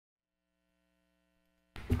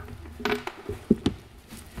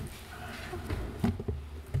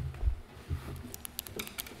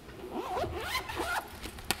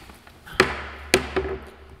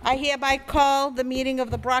I hereby call the meeting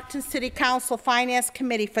of the Brockton City Council Finance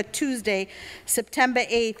Committee for Tuesday, September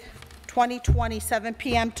 8th, 2020, 7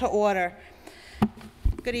 p.m. to order.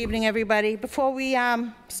 Good evening, everybody. Before we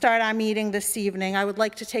start our meeting this evening, I would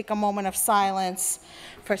like to take a moment of silence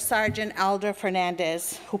for Sergeant Alder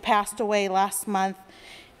Fernandez, who passed away last month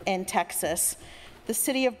in Texas. The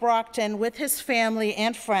city of Brockton, with his family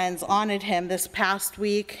and friends, honored him this past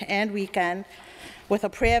week and weekend with a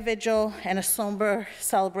prayer vigil and a somber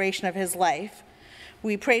celebration of his life.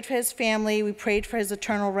 We prayed for his family, we prayed for his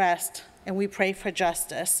eternal rest, and we prayed for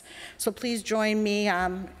justice. So please join me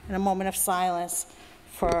in a moment of silence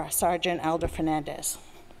for Sergeant Alder Fernandez.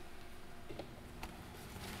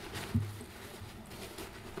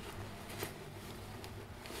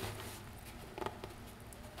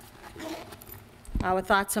 Our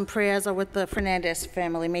thoughts and prayers are with the Fernandez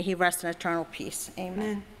family. May he rest in eternal peace.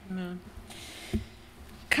 Amen. Amen.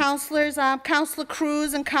 Councilors, Councilor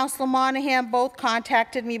Cruz and Councilor Monahan both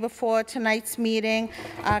contacted me before tonight's meeting.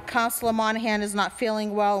 Councilor Monahan is not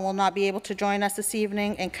feeling well and will not be able to join us this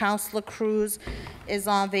evening, and Councilor Cruz is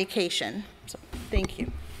on vacation. So, thank you.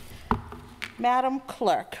 Madam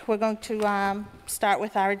Clerk, we're going to start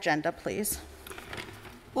with our agenda, please.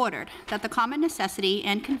 Ordered, that the common necessity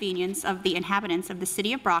and convenience of the inhabitants of the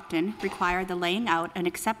city of Brockton require the laying out and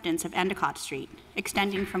acceptance of Endicott Street,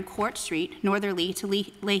 extending from Court Street northerly to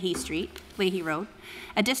Leahy Road,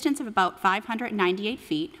 a distance of about 598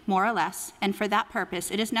 feet, more or less, and for that purpose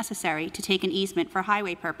it is necessary to take an easement for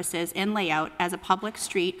highway purposes and layout as a public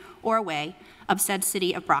street or way of said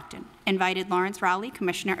city of Brockton. Invited Lawrence Rowley,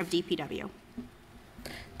 Commissioner of DPW.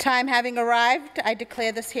 Time having arrived, I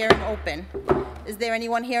declare this hearing open. Is there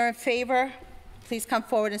anyone here in favor? Please come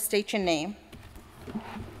forward and state your name.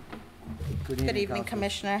 Good evening,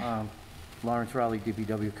 Commissioner. Lawrence Rowley,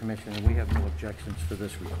 DPW Commissioner. We have no objections for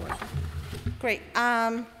this request. Great.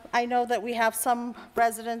 I know that we have some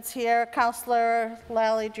residents here. Councilor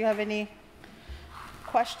Lally, do you have any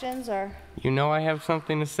questions or? You know I have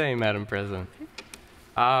something to say, Madam President.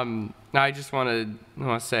 I just want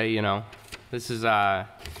to say, you know, this is the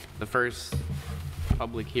first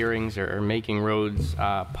public hearings or making roads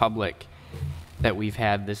public that we've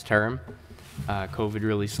had this term. COVID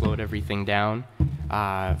really slowed everything down.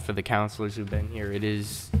 For the councilors who've been here, it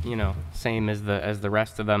is, you know, same as the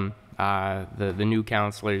rest of them. The new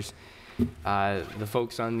councilors, the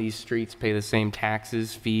folks on these streets pay the same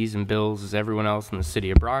taxes, fees, and bills as everyone else in the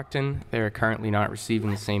city of Brockton. They are currently not receiving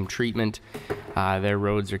the same treatment. Their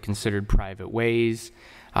roads are considered private ways.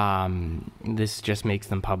 This just makes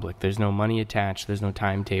them public. There's no money attached. There's no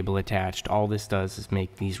timetable attached. All this does is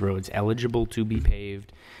make these roads eligible to be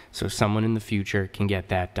paved so someone in the future can get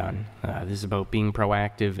that done. This is about being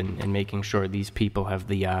proactive and making sure these people have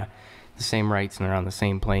the same rights and are on the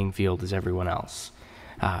same playing field as everyone else.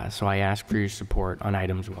 So I ask for your support on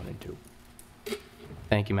items 1 and 2.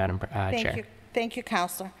 Thank you, Madam Chair. Thank you,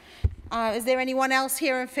 Councilor. Is there anyone else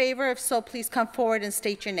here in favor? If so, please come forward and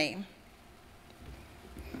state your name.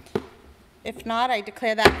 If not, I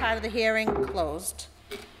declare that part of the hearing closed.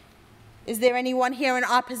 Is there anyone here in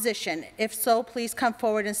opposition? If so, please come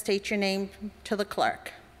forward and state your name to the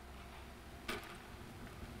clerk.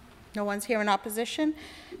 No one's here in opposition.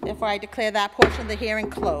 Therefore, I declare that portion of the hearing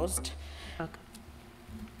closed. Okay.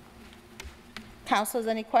 Councilors,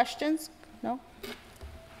 any questions? No?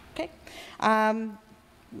 Okay.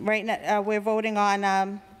 Right now, we're voting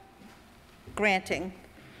on granting.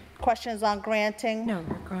 Questions on granting? No,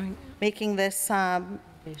 we're going. Making this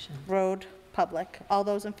road public. All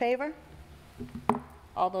those in favor?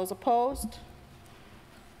 All those opposed?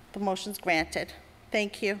 The motion's granted.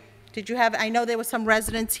 Thank you. Did you have, I know there were some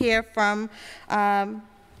residents here from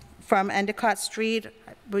Endicott Street.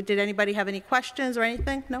 Did anybody have any questions or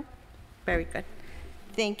anything? No? Very good.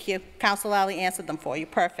 Thank you. Councilor Lally answered them for you.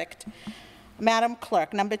 Perfect. Madam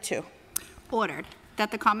Clerk, number 2. Ordered,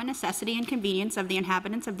 that the common necessity and convenience of the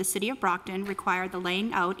inhabitants of the city of Brockton require the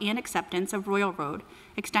laying out and acceptance of Royal Road,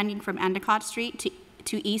 extending from Endicott Street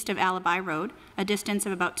to east of Alibi Road, a distance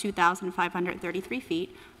of about 2,533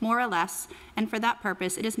 feet, more or less, and for that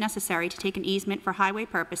purpose it is necessary to take an easement for highway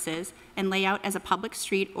purposes and lay out as a public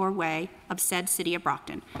street or way of said city of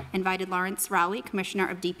Brockton. Invited Lawrence Rowley, Commissioner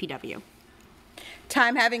of DPW.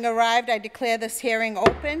 Time having arrived, I declare this hearing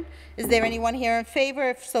open. Is there anyone here in favor?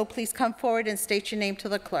 If so, please come forward and state your name to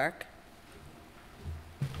the clerk.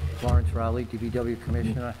 Lawrence Rowley, DPW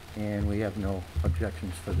Commissioner, and we have no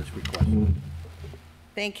objections for this request.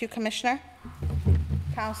 Thank you, Commissioner.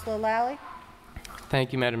 Councilor Lally.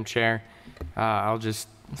 Thank you, Madam Chair. I'll just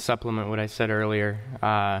supplement what I said earlier.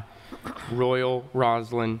 Royal,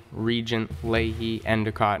 Roslyn, Regent, Leahy,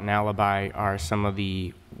 Endicott, and Alibi are some of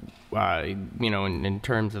the you know, in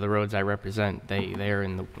terms of the roads I represent, they're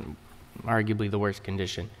in arguably the worst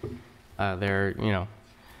condition. There, you know,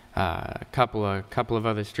 a couple of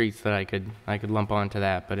other streets that I could lump onto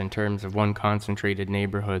that, but in terms of one concentrated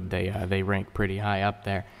neighborhood, they rank pretty high up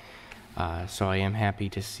there. So I am happy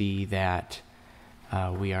to see that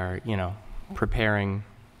we are, you know, preparing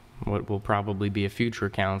what will probably be a future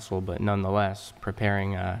council, but nonetheless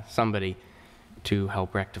preparing somebody to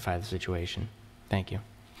help rectify the situation. Thank you.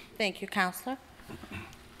 Thank you, Counselor.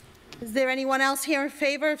 Is there anyone else here in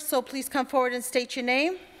favor? If so, please come forward and state your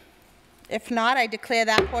name. If not, I declare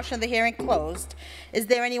that portion of the hearing closed. Is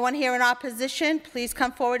there anyone here in opposition? Please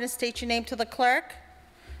come forward and state your name to the clerk.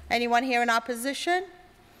 Anyone here in opposition?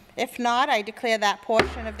 If not, I declare that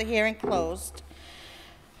portion of the hearing closed.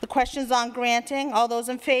 The question's on granting. All those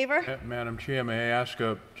in favor? Madam Chair, may I ask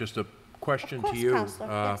just a question to you? Counselor,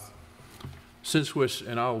 yes. Since we're,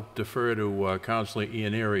 and I'll defer to Councilor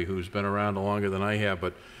Iannieri, who's been around longer than I have,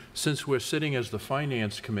 but since we're sitting as the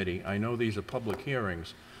Finance Committee, I know these are public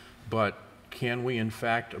hearings, but can we in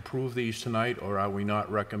fact approve these tonight, or are we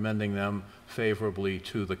not recommending them favorably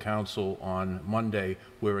to the council on Monday,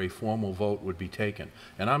 where a formal vote would be taken?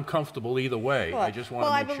 And I'm comfortable either way. Sure. I just want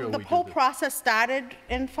to make sure we do the whole this. process started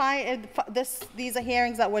in these are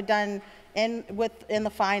hearings that were done in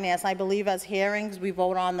the finance. I believe as hearings, we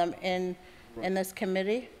vote on them in this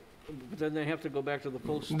committee. But then they have to go back to the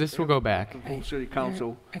full. This will go back. The full city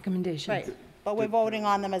council. Recommendations. Right, but we're voting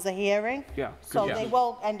on them as a hearing. Yeah. So they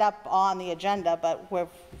will end up on the agenda, but we're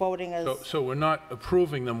voting as. So we're not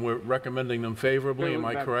approving them, we're recommending them favorably, am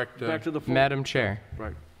I correct? Back to the full. Madam Chair.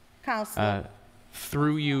 Right. Counselor.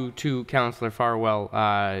 Through you to Councillor Farwell,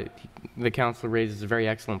 the councilor raises a very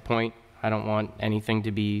excellent point. I don't want anything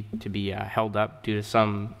to be held up due to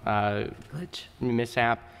some Glitch.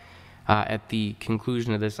 mishap. At the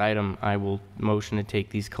conclusion of this item, I will motion to take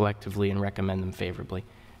these collectively and recommend them favorably,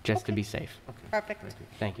 just to be safe. Perfect.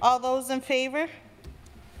 Thank you. All those in favor?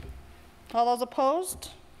 All those opposed?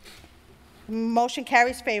 Motion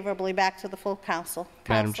carries favorably back to the full council.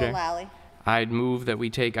 Madam Councilor Chair. Lally. I'd move that we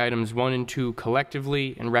take items 1 and 2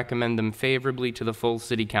 collectively and recommend them favorably to the full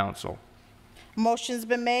city council. Motion's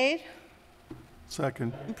been made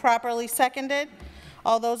Second. and properly seconded.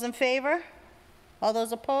 All those in favor? All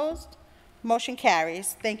those opposed? Motion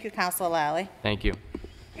carries. Thank you, Councilor Lally. Thank you.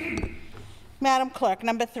 Madam Clerk,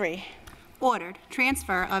 number 3. Ordered,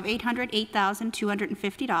 transfer of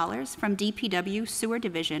 $808,250 from DPW Sewer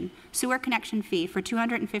Division, sewer connection fee for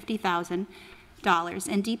 $250,000,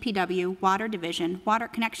 and DPW Water Division, water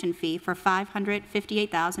connection fee for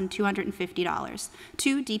 $558,250,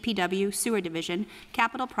 to DPW Sewer Division,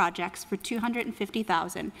 capital projects for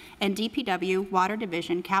 $250,000, and DPW Water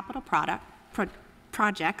Division, capital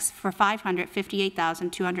projects for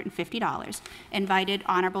 $558,250. Invited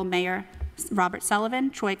Honorable Mayor Robert Sullivan,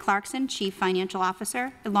 Troy Clarkson, Chief Financial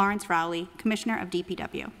Officer, and Lawrence Rowley, Commissioner of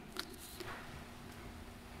DPW.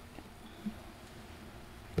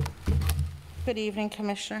 Good evening,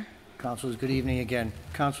 Commissioner. Councilors, good evening again.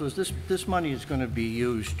 Councilors, this money is going to be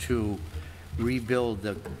used to rebuild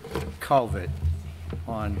the culvert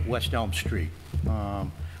on West Elm Street.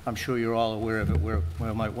 I'm sure you're all aware of it, where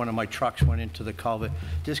one of my trucks went into the culvert.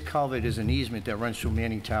 This culvert is an easement that runs through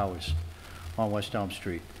Manning Towers on West Elm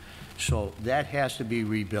Street. So that has to be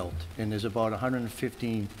rebuilt, and there's about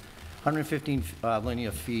 115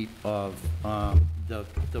 linear feet of, the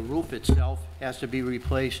roof itself has to be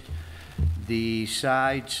replaced. The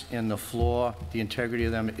sides and the floor, the integrity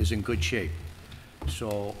of them is in good shape.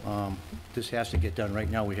 So this has to get done. Right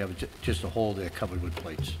now we have just a hole there covered with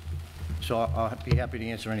plates. So I'll be happy to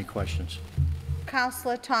answer any questions.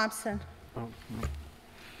 Councilor Thompson.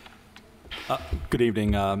 Good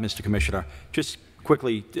evening, Mr. Commissioner. Just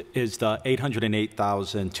quickly, is the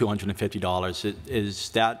 $808,250, is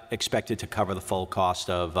that expected to cover the full cost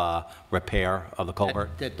of repair of the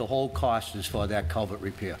culvert? That the whole cost is for that culvert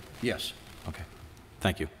repair, yes. Okay,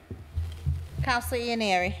 thank you. Councilor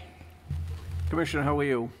Iannieri. Commissioner, how are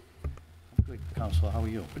you? Good, Councilor, how are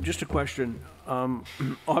you? Just a question.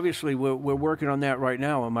 Obviously, we're working on that right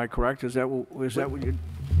now. Am I correct? Is that what you're doing?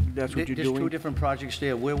 There's two different projects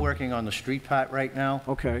there. We're working on the street part right now.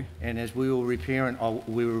 Okay. And as we were repairing, or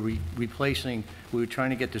we were replacing, we were trying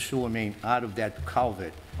to get the sewer main out of that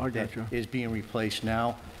culvert. I that gotcha. is being replaced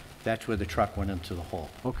now. That's where the truck went into the hole.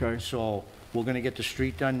 Okay. So we're going to get the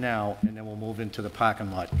street done now, and then we'll move into the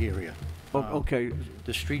parking lot area. Okay.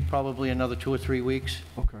 The street probably another 2 or 3 weeks,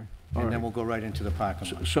 Okay. All and then right. we'll go right into the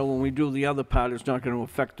parking lot. So when we do the other part, it's not going to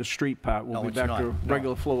affect the street part? We'll No, be it's back not. to No.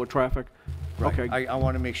 regular flow of traffic? Okay. I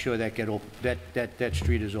want to make sure that that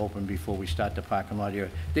street is open before we start the parking lot here.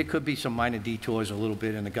 There could be some minor detours a little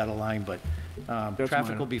bit in the gutter line, but traffic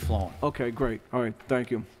minor. will be flowing. Okay, great. All right,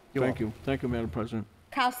 thank you. You're Thank you. Thank you, Madam President.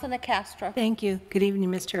 Councilor Castro. Thank you. Good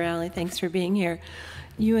evening, Mr. Alley. Thanks for being here.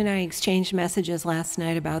 You and I exchanged messages last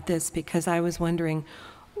night about this because I was wondering,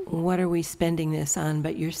 what are we spending this on?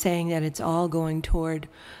 But you're saying that it's all going toward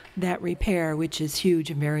that repair, which is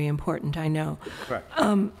huge and very important, I know. Correct.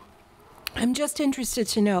 I'm just interested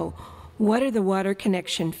to know, what are the water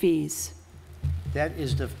connection fees? That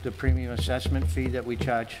is the premium assessment fee that we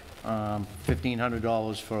charge,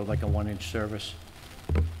 $1,500 for like a 1-inch service,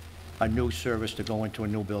 a new service to go into a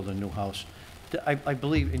new building, new house. I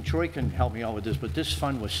believe, and Troy can help me out with this, but this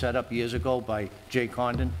fund was set up years ago by Jay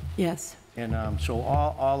Condon, Yes. and so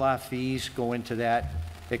all our fees go into that,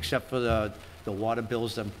 except for the water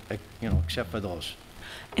bills, except for those.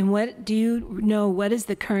 And what, do you know, what is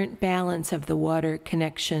the current balance of the water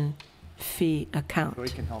connection fee account? Troy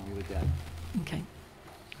can help me with that. Okay.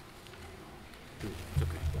 It's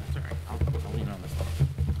okay. That's all right. I'll lean on this one.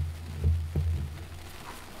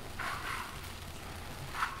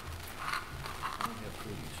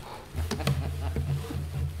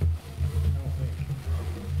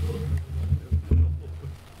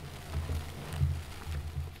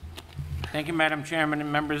 Thank you, Madam Chairman and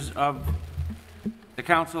members of the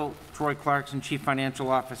council. Troy Clarkson, Chief Financial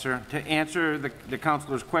Officer. To answer the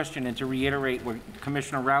councilor's question and to reiterate what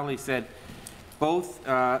Commissioner Rowley said, both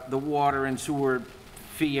the water and sewer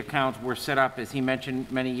fee accounts were set up, as he mentioned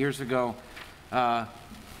many years ago,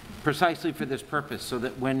 precisely for this purpose, so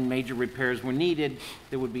that when major repairs were needed,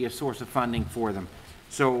 there would be a source of funding for them.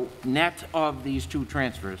 So net of these two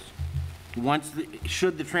transfers,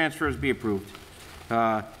 should the transfers be approved,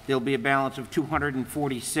 there'll be a balance of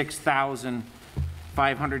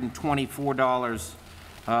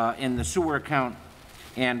 $246,524 in the sewer account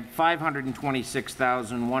and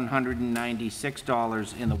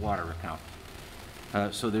 $526,196 in the water account.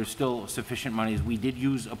 So there's still sufficient monies. We did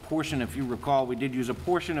use a portion, if you recall, we did use a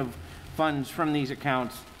portion of funds from these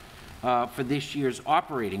accounts for this year's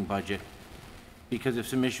operating budget because of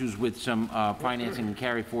some issues with some financing and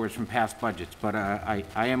carry forwards from past budgets. But I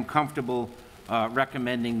am comfortable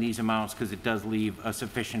recommending these amounts because it does leave a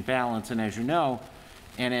sufficient balance. And as you know,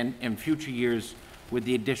 and in future years, with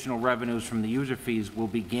the additional revenues from the user fees, we'll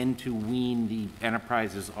begin to wean the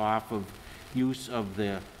enterprises off of use of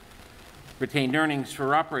the retained earnings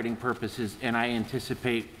for operating purposes, and I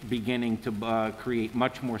anticipate beginning to create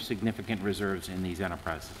much more significant reserves in these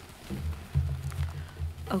enterprises.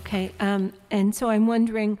 Okay, and so I'm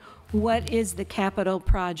wondering, what is the capital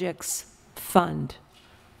projects fund?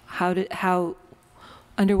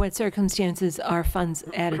 Under what circumstances are funds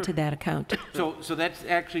added to that account? So that's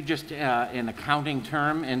actually just an accounting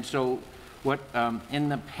term, and so what in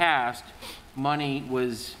the past, money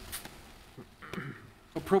was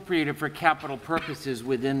appropriated for capital purposes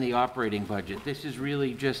within the operating budget. This is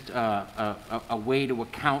really just a way to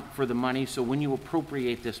account for the money. So when you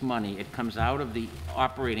appropriate this money, it comes out of the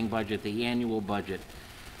operating budget, the annual budget.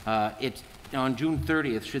 It's on June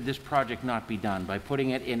 30th, should this project not be done, by putting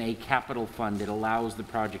it in a capital fund, it allows the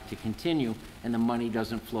project to continue and the money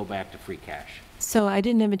doesn't flow back to free cash. So I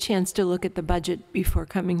didn't have a chance to look at the budget before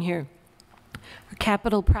coming here.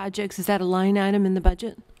 Capital projects, is that a line item in the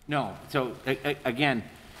budget? No. So again,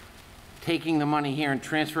 taking the money here and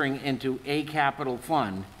transferring into a capital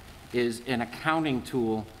fund is an accounting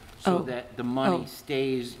tool so that the money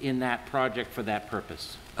stays in that project for that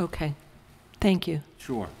purpose. Okay. Thank you.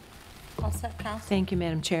 Sure. All set, Council? Thank you,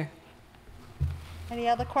 Madam Chair. Any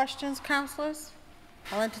other questions, councilors?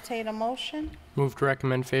 I'll entertain a motion. Move to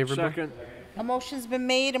recommend favorably. Second. A motion's been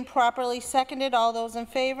made and properly seconded. All those in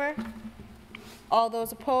favor? All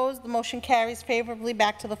those opposed? The motion carries favorably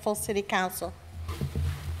back to the full city council.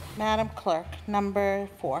 Madam Clerk, number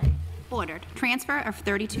 4. Ordered. Transfer of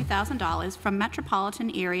 $32,000 from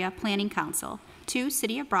Metropolitan Area Planning Council to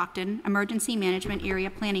City of Brockton Emergency Management Area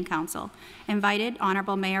Planning Council. Invited,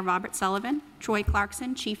 Honorable Mayor Robert Sullivan, Troy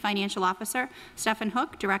Clarkson, Chief Financial Officer, Stephen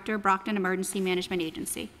Hook, Director, Brockton Emergency Management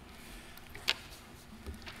Agency.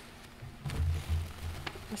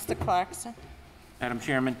 Mr. Clarkson. Madam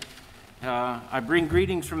Chairman, I bring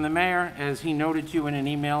greetings from the mayor. As he noted to you in an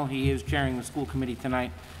email, he is chairing the school committee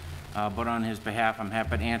tonight, but on his behalf, I'm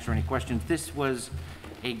happy to answer any questions. This was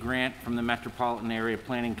a grant from the Metropolitan Area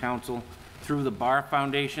Planning Council through the Bar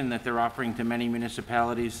Foundation that they're offering to many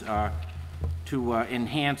municipalities to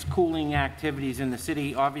enhance cooling activities in the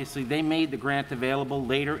city. Obviously, they made the grant available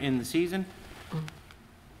later in the season.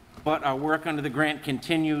 But our work under the grant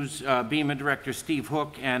continues. BEMA Director Steve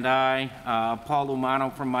Hook and I, Paul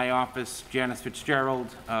Umano from my office, Janice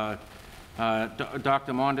Fitzgerald, Dr.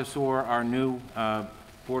 Mondesor, our new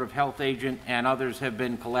Board of Health agent, and others have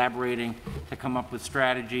been collaborating to come up with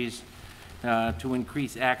strategies to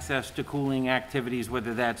increase access to cooling activities,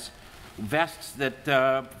 whether that's vests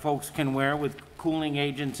that folks can wear with cooling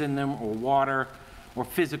agents in them, or water, or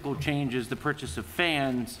physical changes, the purchase of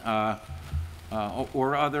fans,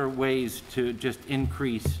 or other ways to just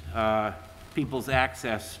increase people's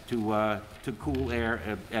access to cool air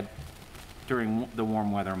during the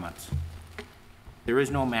warm weather months. There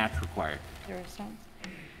is no match required. There is some.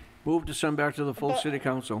 Move to send back to the full city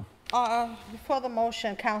council. Before the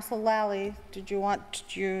motion, Council Lally, did you want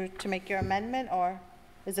you to make your amendment, or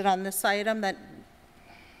is it on this item that,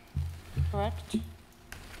 correct?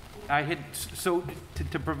 I had, so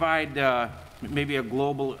to provide maybe a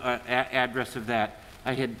global address of that,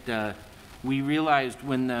 I had, we realized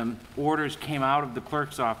when the orders came out of the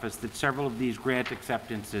clerk's office that several of these grant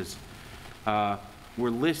acceptances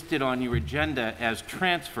were listed on your agenda as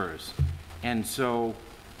transfers. And so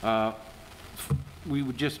we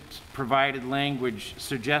would just provided language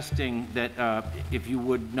suggesting that if you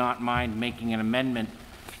would not mind making an amendment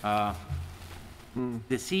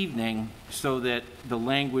this evening so that the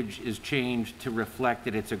language is changed to reflect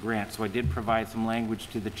that it's a grant. So I did provide some language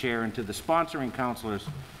to the chair and to the sponsoring councilors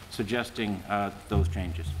suggesting those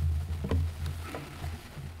changes.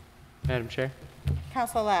 Madam Chair,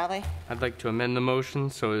 Council Lally. I'd like to amend the motion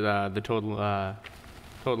so the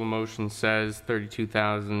total motion says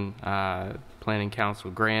 32,000 Planning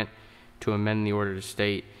Council grant, to amend the order to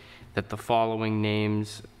state that the following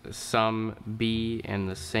names, sum B and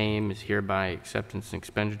the same, is hereby acceptance and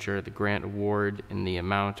expenditure of the grant award in the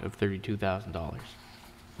amount of $32,000.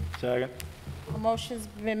 Second. A motion's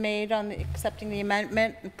been made on accepting the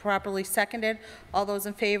amendment and properly seconded. All those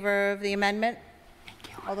in favor of the amendment?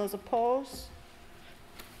 All those opposed?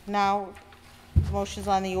 Now, the motion's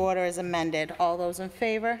on the order as amended. All those in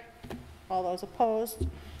favor? All those opposed?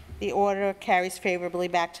 The order carries favorably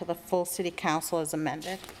back to the full city council as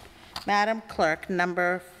amended. Madam Clerk,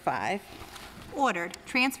 number 5. Ordered,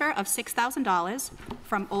 transfer of $6,000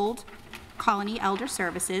 from Old Colony Elder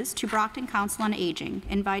Services to Brockton Council on Aging.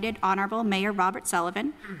 Invited Honorable Mayor Robert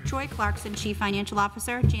Sullivan, Troy Clarkson, Chief Financial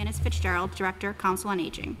Officer, Janice Fitzgerald, Director, Council on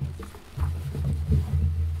Aging.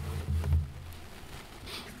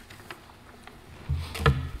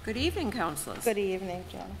 Good evening, councilors. Good evening,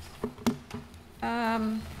 Janice.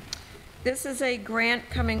 This is a grant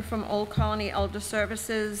coming from Old Colony Elder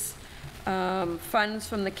Services, funds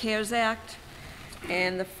from the CARES Act,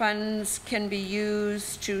 and the funds can be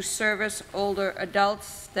used to service older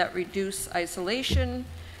adults that reduce isolation,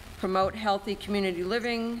 promote healthy community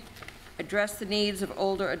living, address the needs of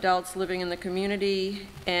older adults living in the community,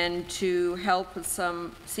 and to help with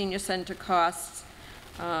some senior center costs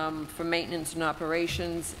for maintenance and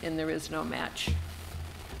operations, and there is no match.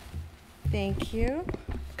 Thank you.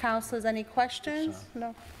 Councilors, any questions?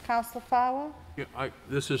 No. Councilor Fowler? Yeah,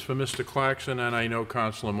 this is for Mr. Clarkson, and I know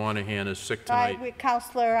Councilor Monahan is sick tonight.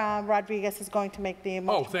 Councilor Rodriguez is going to make the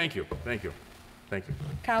motion. Oh, thank you, thank you, thank you.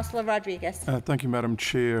 Councilor Rodriguez. Thank you, Madam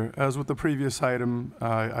Chair. As with the previous item,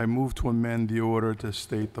 I move to amend the order to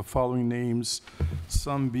state the following names.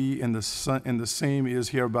 Sum B and the same is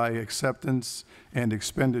hereby acceptance and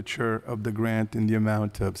expenditure of the grant in the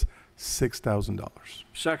amount of $6,000.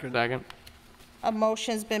 Second. Second. A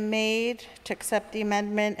motion's been made to accept the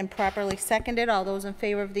amendment and properly seconded. All those in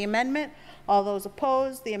favor of the amendment? All those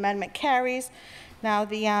opposed? The amendment carries. Now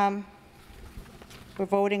we're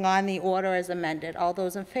voting on the order as amended. All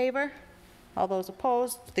those in favor? All those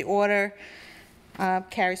opposed? The order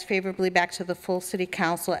carries favorably back to the full city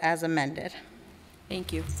council as amended.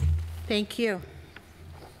 Thank you. Thank you.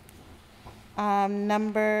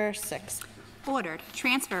 Number 6. Ordered,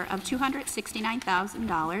 transfer of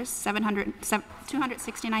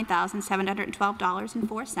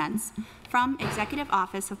 $269,712.04 from Executive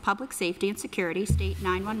Office of Public Safety and Security, State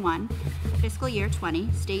 911, Fiscal Year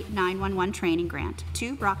 20, State 911 Training Grant,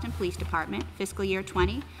 to Brockton Police Department, Fiscal Year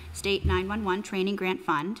 20, State 911 Training Grant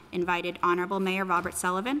Fund. Invited Honorable Mayor Robert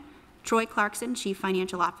Sullivan, Troy Clarkson, Chief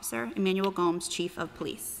Financial Officer, Emmanuel Gomes, Chief of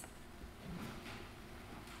Police.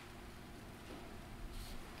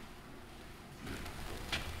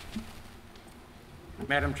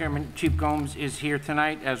 Madam Chairman, Chief Gomes is here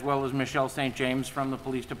tonight, as well as Michelle St. James from the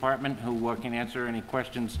Police Department, who can answer any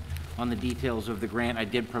questions on the details of the grant. I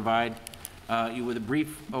did provide you with a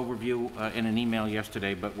brief overview in an email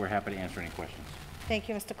yesterday, but we're happy to answer any questions. Thank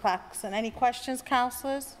you, Mr. Clarkson. Any questions,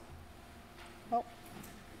 councilors? Oh.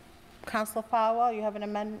 Counselor Farwell, you have an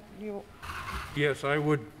amendment? Yes, I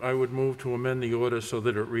would move to amend the order so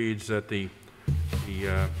that it reads that a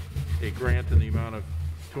grant in the amount of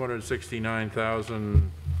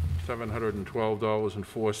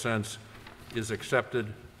 $269,712.04 is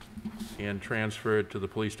accepted and transferred to the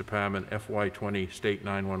Police Department FY20 State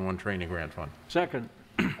 911 Training Grant Fund. Second.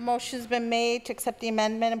 A motion's been made to accept the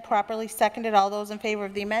amendment and properly seconded. All those in favor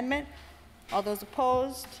of the amendment? All those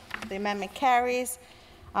opposed? The amendment carries.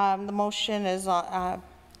 The motion is now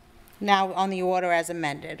on the order as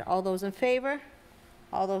amended. All those in favor?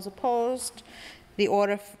 All those opposed? The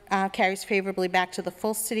order carries favorably back to the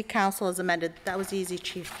full city council as amended. That was easy,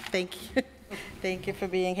 Chief. Thank you. Thank you for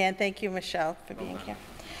being here, and thank you, Michelle, for being here.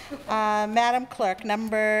 Madam Clerk,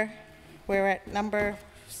 we're at number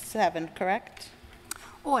 7, correct?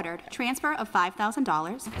 Ordered, transfer of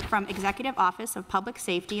 $5,000 from Executive Office of Public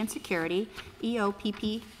Safety and Security,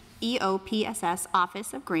 EOPSS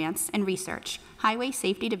Office of Grants and Research, Highway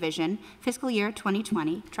Safety Division, Fiscal Year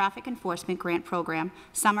 2020 Traffic Enforcement Grant Program,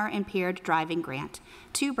 Summer Impaired Driving Grant,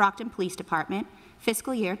 to Brockton Police Department,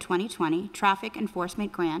 Fiscal Year 2020 Traffic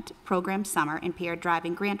Enforcement Grant Program, Summer Impaired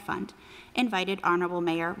Driving Grant Fund. Invited Honorable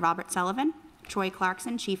Mayor Robert Sullivan, Troy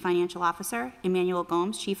Clarkson, Chief Financial Officer, Emmanuel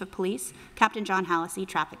Gomes, Chief of Police, Captain John Hallisey,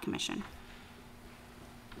 Traffic Commission.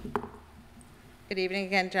 Good evening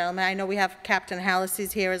again, gentlemen. I know we have Captain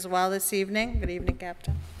Hallisey's here as well this evening. Good evening,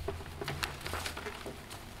 Captain.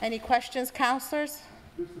 Any questions, councilors?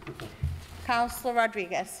 Councilor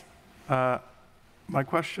Rodriguez. My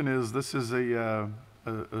question is, this is a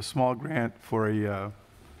small grant for a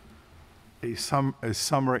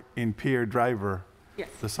summer impaired driver. Yes.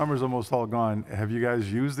 The summer's almost all gone. Have you guys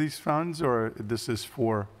used these funds, or this is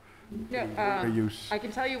for No, use? I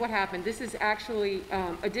can tell you what happened. This is actually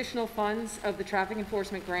additional funds of the traffic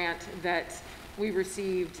enforcement grant that we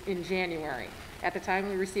received in January. At the time,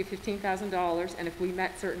 we received $15,000, and if we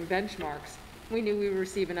met certain benchmarks, we knew we would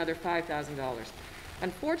receive another $5,000.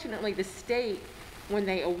 Unfortunately, the state, when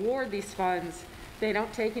they award these funds, they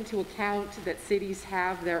don't take into account that cities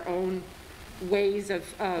have their own ways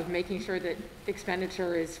of making sure that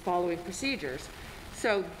expenditure is following procedures.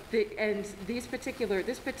 So, this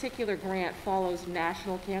particular grant follows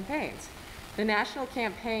national campaigns. The national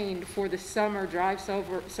campaign for the summer Drive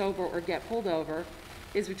Sober or Get Pulled Over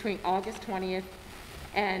is between August 20th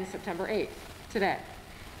and September 8th, today.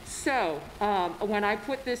 So, when I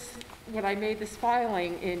made this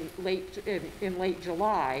filing in late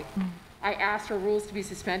July, I asked for rules to be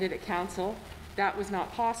suspended at council. That was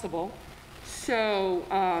not possible. So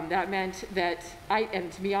that meant that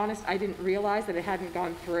and to be honest, I didn't realize that it hadn't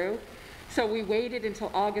gone through. So we waited until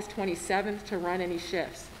August 27th to run any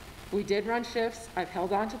shifts. We did run shifts. I've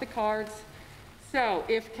held on to the cards. So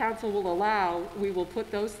if council will allow, we will put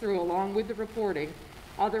those through along with the reporting.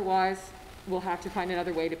 Otherwise, we'll have to find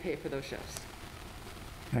another way to pay for those shifts.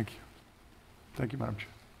 Thank you. Thank you, Madam Chair.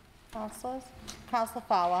 Councilors? Councilor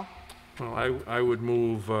Fowler. Well, I would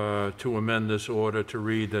move to amend this order to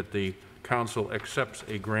read that the council accepts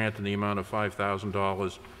a grant in the amount of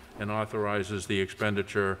 $5,000 and authorizes the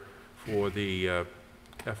expenditure for the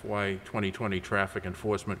FY 2020 Traffic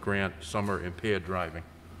Enforcement Grant, Summer Impaired Driving.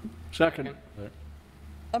 Second.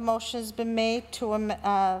 A motion's been made to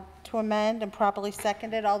amend and properly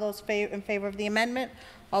seconded. All those in favor of the amendment?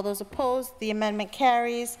 All those opposed? The amendment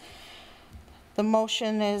carries. The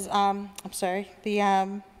motion is, right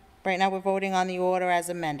now we're voting on the order as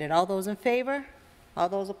amended. All those in favor? All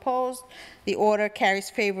those opposed? The order carries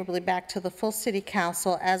favorably back to the full city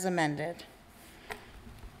council as amended.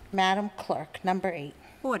 Madam Clerk, number 8.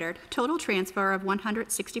 Ordered, total transfer of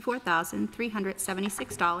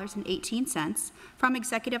 $164,376.18 from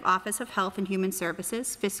Executive Office of Health and Human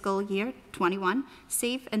Services, Fiscal Year 21,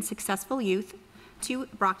 Safe and Successful Youth, to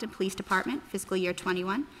Brockton Police Department, Fiscal Year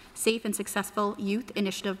 21, Safe and Successful Youth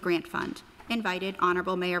Initiative Grant Fund. Invited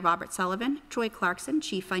Honorable Mayor Robert Sullivan, Troy Clarkson,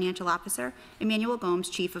 Chief Financial Officer, Emmanuel Gomes,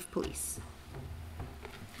 Chief of Police.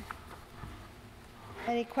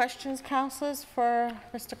 Any questions, councilors, for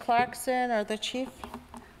Mr. Clarkson or the chief?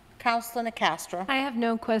 Councilor Nicastro. I have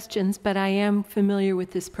no questions, but I am familiar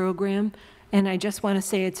with this program, and I just want to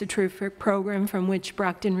say it's a terrific program from which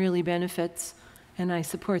Brockton really benefits, and I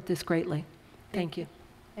support this greatly. Thank you.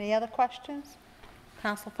 Any other questions?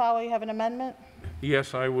 Councilor Fowler, you have an amendment?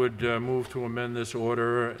 Yes, I would move to amend this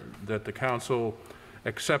order that the council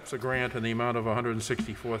accepts a grant in the amount of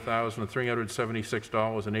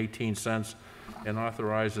 $164,376.18 and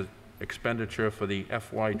authorizes expenditure for the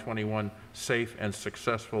FY21 Safe and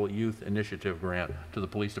Successful Youth Initiative Grant to the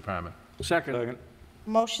Police Department. Second.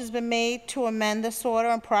 Motion's been made to amend this order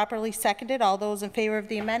and properly seconded. All those in favor of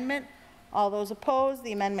the amendment? All those opposed,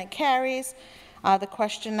 the amendment carries. The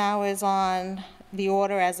question now is on the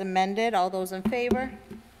order as amended. All those in favor?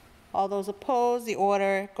 All those opposed, the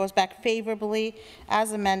order goes back favorably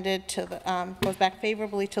as amended to the, goes back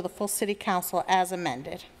favorably to the full city council as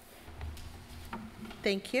amended.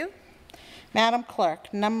 Thank you. Madam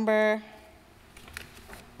Clerk, number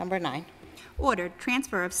 9. Ordered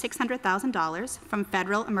transfer of $600,000 from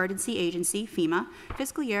Federal Emergency Agency, FEMA,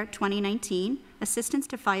 fiscal year 2019, Assistance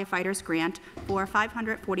to Firefighters Grant for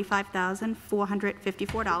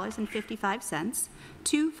 $545,454.55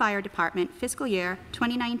 to Fire Department fiscal year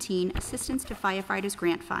 2019 Assistance to Firefighters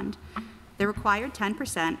Grant Fund. The required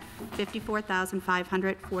 10%,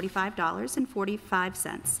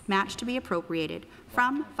 $54,545.45, match to be appropriated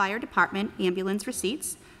from Fire Department ambulance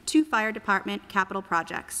receipts to Fire Department capital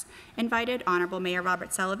projects. Invited Honorable Mayor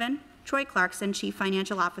Robert Sullivan, Troy Clarkson, Chief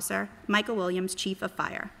Financial Officer, Michael Williams, Chief of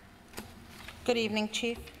Fire. Good evening,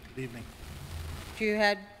 Chief. Good evening. Do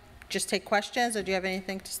you just take questions, or do you have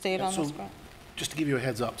anything to state on this grant? Just to give you a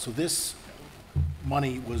heads up, so this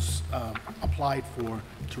money was applied for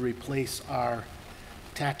to replace our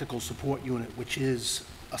tactical support unit, which is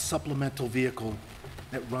a supplemental vehicle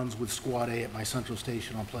that runs with Squad A at my central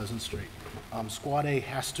station on Pleasant Street. Squad A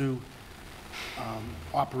has to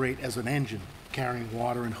operate as an engine, carrying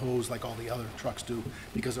water and hose like all the other trucks do,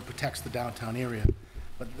 because it protects the downtown area.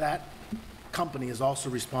 But that company is also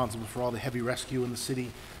responsible for all the heavy rescue in the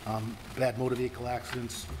city, bad motor vehicle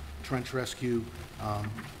accidents, trench rescue,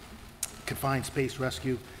 confined space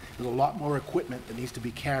rescue. There's a lot more equipment that needs to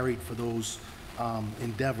be carried for those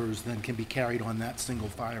endeavors than can be carried on that single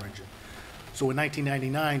fire engine. So in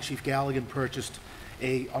 1999, Chief Galligan purchased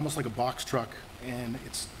almost like a box truck, and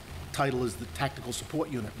its title is the Tactical Support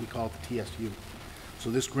Unit. We call it the TSU. So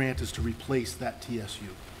this grant is to replace that TSU.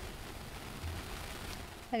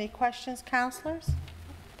 Any questions, councilors?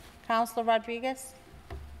 Councilor Rodriguez?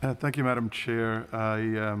 Thank you, Madam Chair.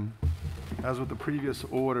 As with the previous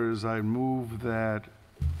orders, I move that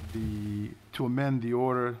to amend the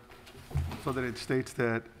order so that it states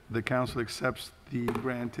that the council accepts the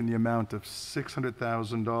grant in the amount of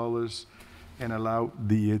 $600,000 and allow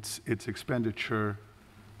its expenditure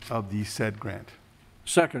of the said grant.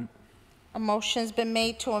 Second. A motion's been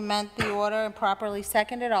made to amend the order and properly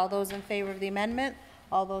seconded. All those in favor of the amendment?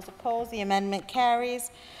 All those opposed? The amendment carries.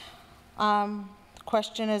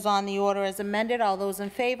 Question is on the order as amended. All those in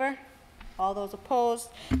favor? All those opposed?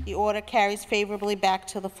 The order carries favorably back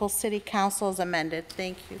to the full city council as amended.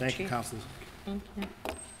 Thank you, Thank you, Chief. councilors. Thank you.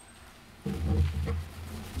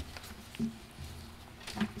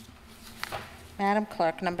 Madam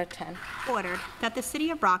Clerk, number 10. Ordered that the City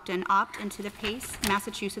of Brockton opt into the PACE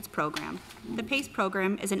Massachusetts program. The PACE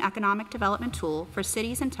program is an economic development tool for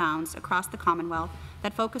cities and towns across the Commonwealth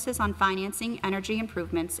that focuses on financing energy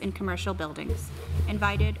improvements in commercial buildings.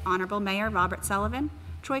 Invited Honorable Mayor Robert Sullivan,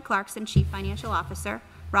 Troy Clarkson, Chief Financial Officer,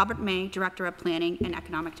 Robert May, Director of Planning and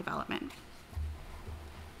Economic Development.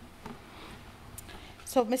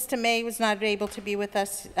 So Mr. May was not able to be with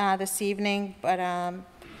us this evening, but I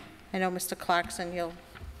know Mr. Clarkson, you'll...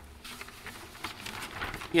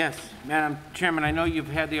 Yes, Madam Chairman, I know you've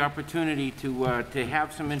had the opportunity to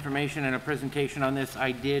have some information and a presentation on this.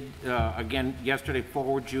 I did, again, yesterday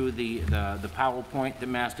forward you the PowerPoint that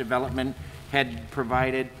Mass Development had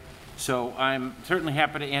provided. So I'm certainly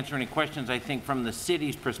happy to answer any questions. I think from the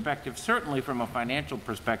city's perspective, certainly from a financial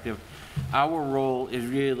perspective, our role is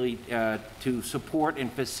really to support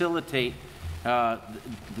and facilitate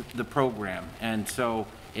the program. And so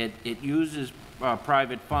it uses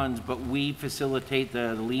private funds, but we facilitate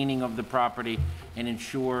the leaning of the property and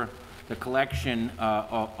ensure the collection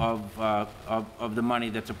of the money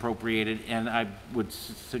that's appropriated. And I would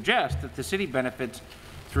suggest that the city benefits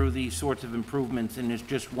through these sorts of improvements, and it's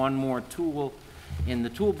just one more tool in the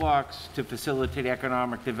toolbox to facilitate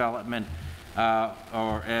economic development,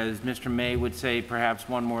 or as Mr. May would say, perhaps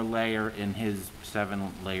one more layer in his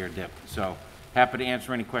 7-layer dip. So happy to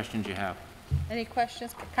answer any questions you have. Any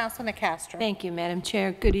questions? Councilor Castro. Thank you, Madam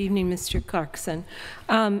Chair. Good evening, Mr. Clarkson.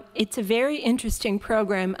 It's a very interesting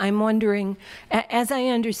program. I'm wondering, as I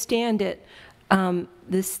understand it,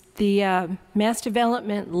 the Mass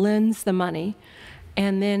Development lends the money,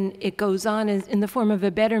 and then it goes on as, in the form of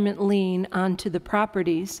a betterment lien onto the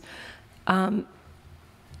properties.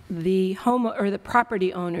 The home or the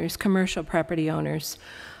property owners, commercial property owners,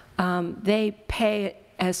 they pay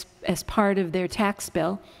as part of their tax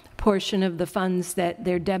bill. Portion of the funds that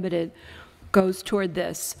they're debited goes toward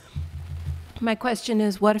this. My question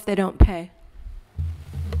is, what if they don't pay?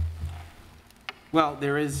 Well,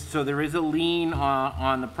 there is a lien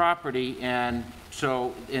on the property, and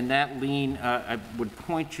So in that lien, I would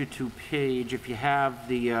point you to page, if you have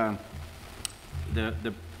the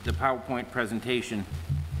PowerPoint presentation,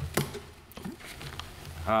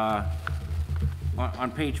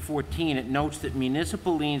 on page 14, it notes that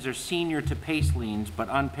municipal liens are senior to PACE liens, but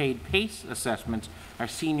unpaid PACE assessments are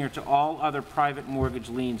senior to all other private mortgage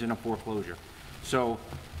liens in a foreclosure. So,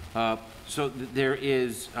 there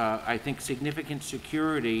is, I think, significant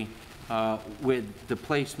security with the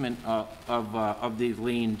placement of these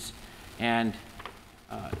liens, and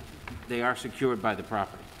they are secured by the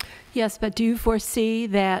property. Yes, but do you foresee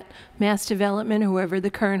that Mass Development, whoever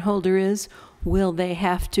the current holder is, will they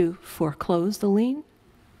have to foreclose the lien?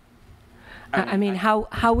 I mean,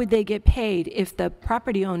 how would they get paid if the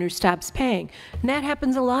property owner stops paying? And that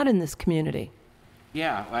happens a lot in this community.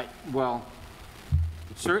 Yeah, well,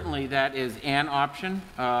 certainly that is an option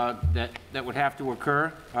that would have to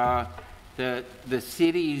occur. The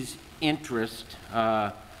city's interest,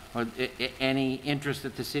 or any interest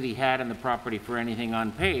that the city had in the property for anything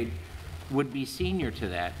unpaid, would be senior to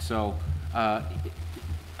that. So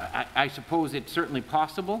I suppose it's certainly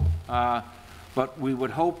possible, but we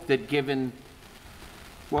would hope that given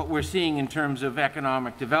what we're seeing in terms of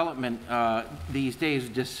economic development these days,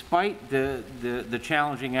 despite the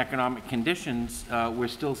challenging economic conditions, we're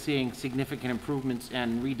still seeing significant improvements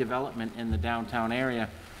and redevelopment in the downtown area.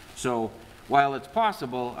 So while it's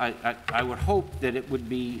possible, I would hope that it would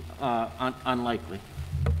be unlikely.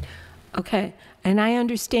 Okay, and I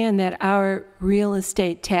understand that our real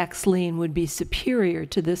estate tax lien would be superior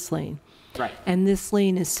to this lien. Right. And this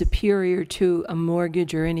lien is superior to a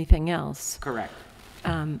mortgage or anything else. Correct.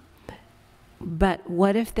 But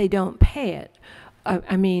what if they don't pay it?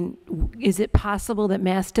 I mean, is it possible that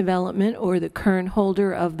Mass Development or the current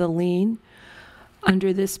holder of the lien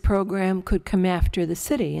under this program could come after the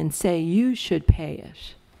city and say, you should pay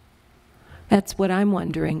it? That's what I'm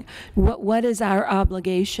wondering. What is our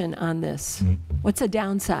obligation on this? What's a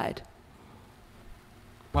downside?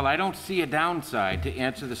 Well, I don't see a downside, to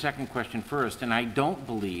answer the second question first, and I don't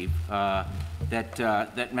believe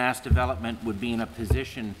that Mass Development would be in a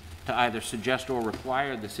position to either suggest or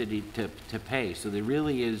require the city to pay. So there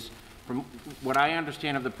really is, from what I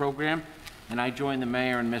understand of the program, and I joined the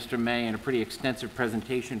mayor and Mr. May in a pretty extensive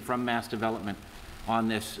presentation from Mass Development on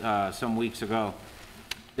this some weeks ago,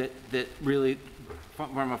 that really,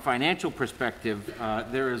 from a financial perspective,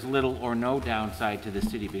 there is little or no downside to the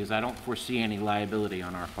city, because I don't foresee any liability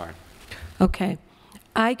on our part. Okay.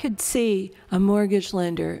 I could see a mortgage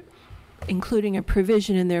lender including a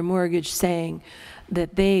provision in their mortgage saying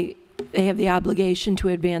that they have the obligation to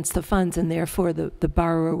advance the funds and therefore the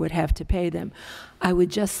borrower would have to pay them. I would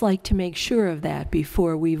just like to make sure of that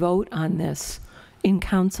before we vote on this in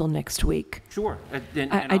council next week. Sure.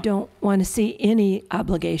 I don't want to see any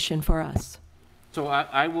obligation for us. So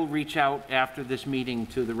I will reach out after this meeting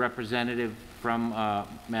to the representative from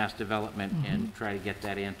Mass Development and try to get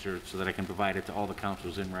that answer so that I can provide it to all the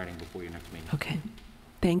councilors in writing before your next meeting. Okay.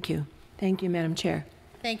 Thank you. Thank you, Madam Chair.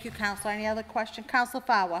 Thank you, Counselor. Any other question? Counselor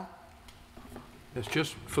Fawa. Yes,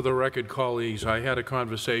 just for the record, colleagues, I had a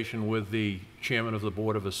conversation with the chairman of the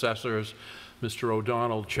Board of Assessors. Mr.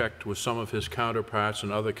 O'Donnell checked with some of his counterparts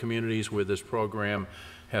in other communities where this program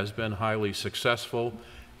has been highly successful.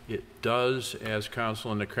 It does, as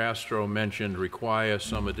Councilor Nicastro mentioned, require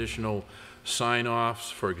some additional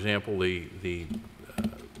sign-offs. For example, there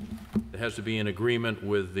has to be an agreement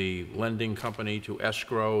with the lending company to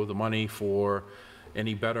escrow the money for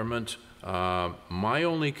any betterment. My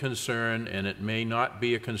only concern, and it may not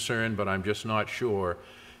be a concern, but I'm just not sure,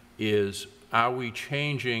 is are we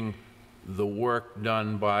changing the work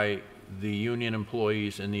done by the union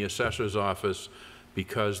employees in the assessor's office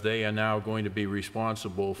because they are now going to be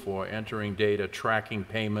responsible for entering data, tracking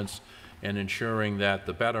payments, and ensuring that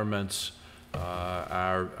the betterments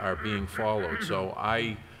are being followed. So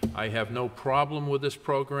I have no problem with this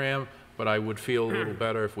program, but I would feel a little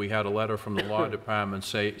better if we had a letter from the law department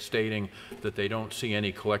stating that they don't see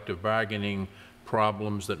any collective bargaining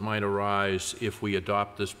problems that might arise if we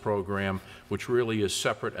adopt this program, which really is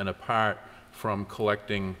separate and apart from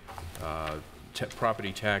collecting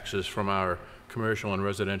property taxes from our commercial and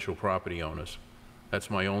residential property owners. That's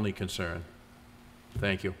my only concern.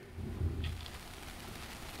 Thank you.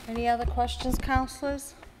 Any other questions,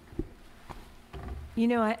 councilors? You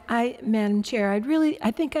know, Madam Chair,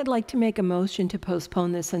 I think I'd like to make a motion to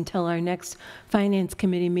postpone this until our next Finance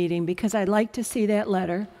Committee meeting, because I'd like to see that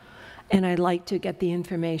letter, and I'd like to get the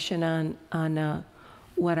information on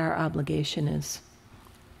what our obligation is.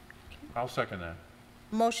 I'll second that.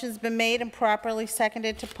 Motion's been made and properly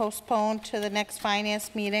seconded to postpone to the next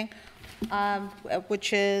finance meeting,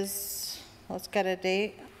 which is, let's get a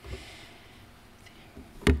date.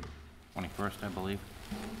 21st, I believe.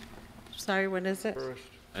 Sorry, when is it?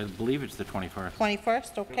 I believe it's the 21st.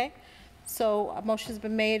 21st, okay. So a motion's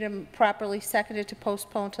been made and properly seconded to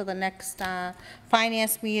postpone to the next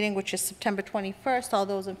finance meeting, which is September 21st. All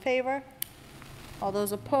those in favor? All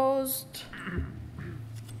those opposed?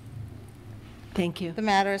 Thank you. The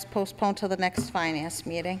matter is postponed to the next finance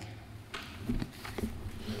meeting.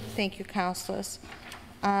 Thank you, councilors.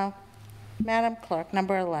 Madam Clerk,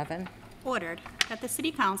 number 11. Ordered that the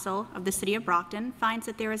City Council of the City of Brockton finds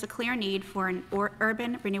that there is a clear need for an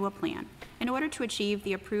urban renewal plan. In order to achieve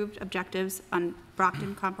the approved objectives on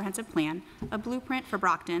Brockton Comprehensive Plan, a blueprint for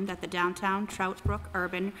Brockton that the Downtown Troutbrook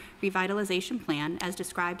Urban Revitalization Plan, as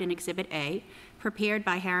described in Exhibit A, prepared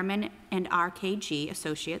by Harriman and RKG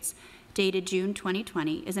Associates, dated June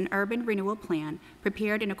 2020, is an urban renewal plan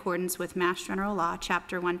prepared in accordance with Mass General Law,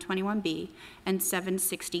 Chapter 121B and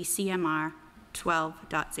 760 CMR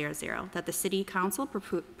 12.00, that the City Council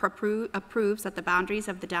approves that the boundaries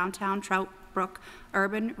of the Downtown Troutbrook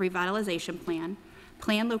Urban Revitalization Plan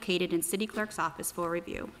located in City Clerk's office for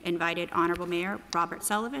review. Invited Honorable Mayor Robert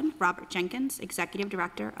Sullivan, Robert Jenkins, Executive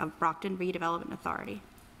Director of Brockton Redevelopment Authority.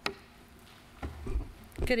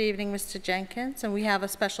 Good evening, Mr. Jenkins, and we have a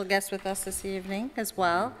special guest with us this evening as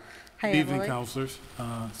well. Hi, Good evening, Emily. councilors.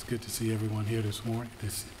 It's good to see everyone here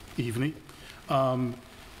this evening.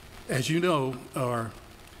 As you know,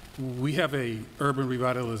 we have a urban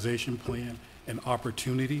revitalization plan, an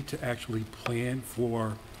opportunity to actually plan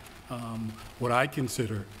for what I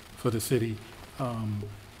consider for the city,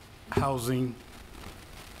 housing,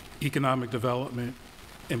 economic development,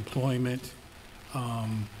 employment,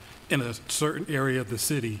 in a certain area of the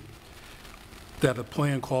city that a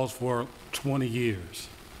plan calls for 20 years.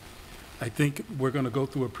 I think we're going to go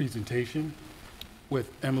through a presentation with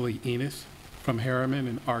Emily Enos from Harriman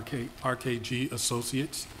and RKG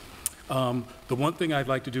Associates. The one thing I'd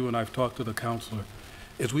like to do, and I've talked to the counselor,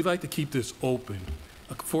 is we'd like to keep this open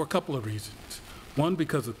for a couple of reasons. One,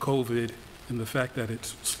 because of COVID and the fact that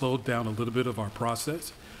it's slowed down a little bit of our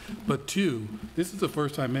process. But two, this is the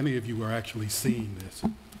first time many of you are actually seeing this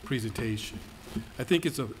presentation. I think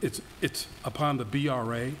it's upon the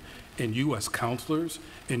BRA and you as counselors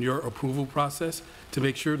in your approval process to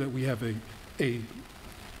make sure that we have a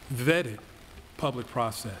vetted public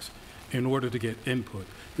process in order to get input.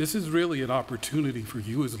 This is really an opportunity for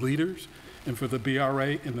you as leaders and for the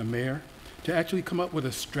BRA and the mayor to actually come up with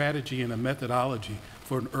a strategy and a methodology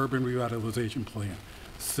for an urban revitalization plan.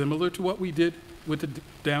 Similar to what we did with the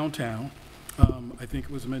downtown, I think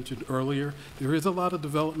it was mentioned earlier, there is a lot of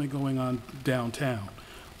development going on downtown.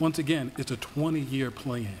 Once again, it's a 20-year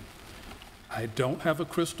plan. I don't have a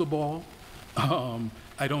crystal ball.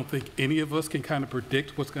 I don't think any of us can kind of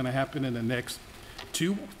predict what's going to happen in the next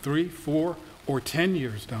 2, 3, 4, or 10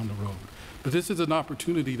 years down the road. But this is an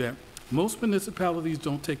opportunity that most municipalities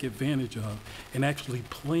don't take advantage of and actually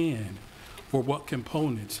plan for what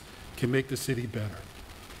components can make the city better.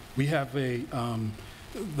 We have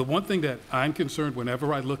the one thing that I'm concerned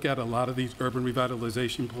whenever I look at a lot of these urban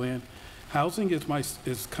revitalization plan, housing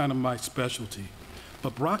is kind of my specialty.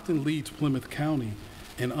 But Brockton leads Plymouth County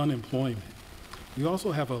in unemployment. We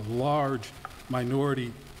also have a large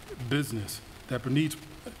minority business that needs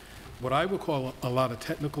what I would call a lot of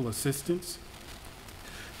technical assistance.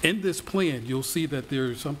 In this plan, you'll see that there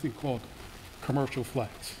is something called commercial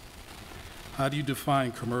flex. How do you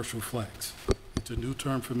define commercial flex? It's a new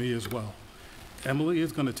term for me as well. Emily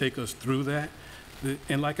is going to take us through that.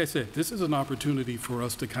 And like I said, this is an opportunity for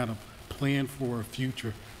us to kind of plan for a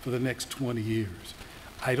future for the next 20 years.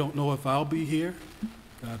 I don't know if I'll be here.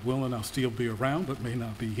 God willing, I'll still be around, but may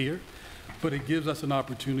not be here. But it gives us an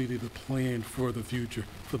opportunity to plan for the future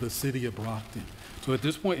for the city of Brockton. So at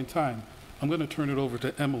this point in time, I'm going to turn it over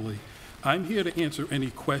to Emily. I'm here to answer any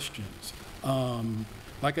questions.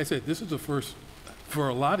 Like I said, this is the first, for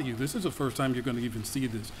a lot of you, this is the first time you're going to even see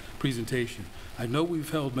this presentation. I know we've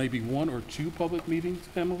held maybe 1 or 2 public meetings,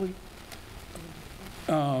 Emily,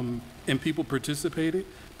 and people participated,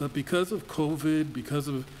 but because of COVID, because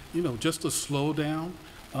of, just a slowdown,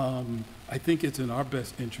 I think it's in our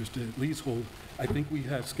best interest to at least hold, I think we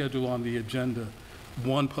have scheduled on the agenda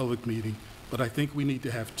 1 public meeting, but I think we need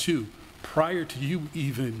to have 2 prior to you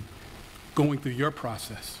even going through your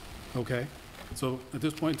process, okay? So at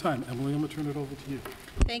this point in time, Emily, I'm going to turn it over to you.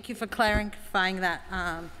 Thank you for clarifying that,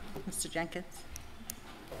 Mr. Jenkins.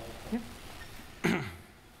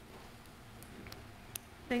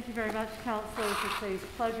 Thank you very much, councilors. It's a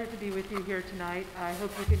pleasure to be with you here tonight. I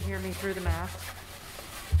hope you can hear me through the mask.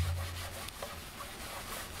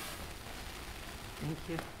 Thank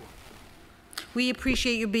you. We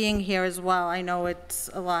appreciate you being here as well. I know it's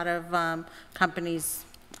a lot of companies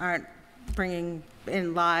aren't bringing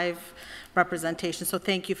in live representation, so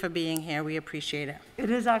thank you for being here. We appreciate it. It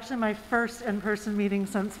is actually my first in-person meeting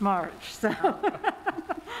since March, so.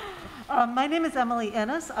 My name is Emily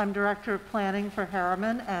Innes. I'm Director of Planning for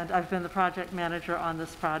Harriman, and I've been the project manager on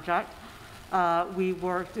this project.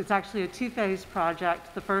 It's actually a two-phase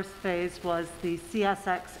project. The first phase was the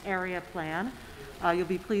CSX area plan. You'll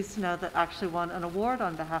be pleased to know that actually won an award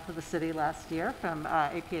on behalf of the city last year from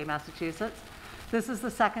APA Massachusetts. This is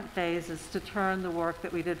the second phase, is to turn the work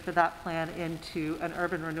that we did for that plan into an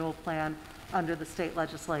urban renewal plan under the state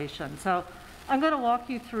legislation. So I'm going to walk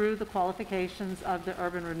you through the qualifications of the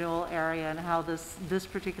urban renewal area and how this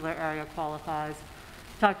particular area qualifies.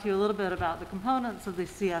 Talk to you a little bit about the components of the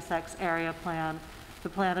CSX area plan, the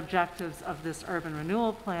plan objectives of this urban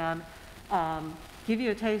renewal plan, give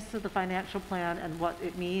you a taste of the financial plan and what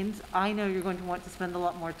it means. I know you're going to want to spend a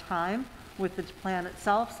lot more time with the plan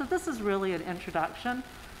itself, so this is really an introduction.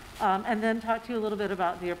 And then talk to you a little bit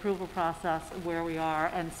about the approval process, where we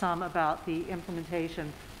are, and some about the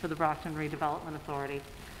implementation for the Brockton Redevelopment Authority.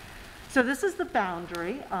 So this is the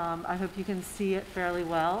boundary. I hope you can see it fairly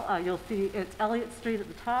well. You'll see it's Elliott Street at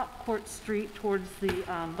the top, Court Street towards the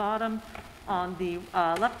bottom. On the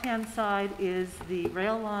left-hand side is the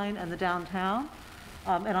rail line and the downtown.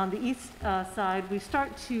 And on the east side, we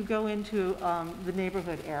start to go into the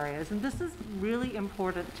neighborhood areas. And this is really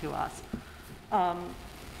important to us.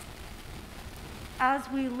 As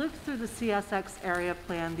we looked through the CSX area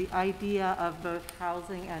plan, the idea of both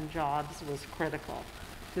housing and jobs was critical.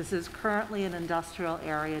 This is currently an industrial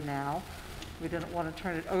area now. We didn't want to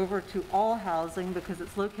turn it over to all housing because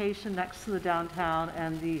its location next to the downtown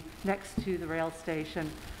and next to the rail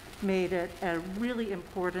station made it a really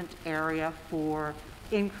important area for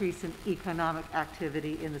increase in economic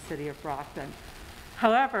activity in the city of Brockton.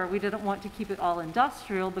 However, we didn't want to keep it all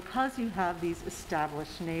industrial because you have these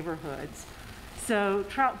established neighborhoods. So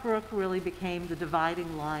Trout Brook really became the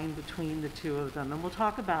dividing line between the two of them, and we'll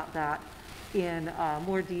talk about that in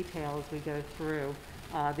more detail as we go through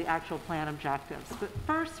the actual plan objectives. But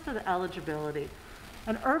first, for the eligibility,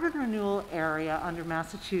 an urban renewal area under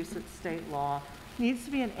Massachusetts state law needs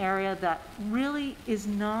to be an area that really is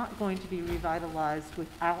not going to be revitalized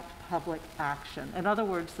without public action. In other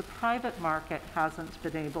words, the private market hasn't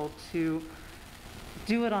been able to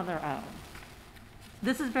do it on their own.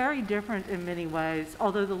 This is very different in many ways,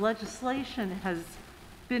 although the legislation has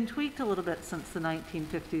been tweaked a little bit since the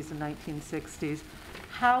 1950s and 1960s.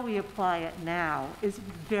 How we apply it now is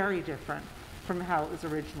very different from how it was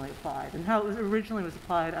originally applied. And how it was originally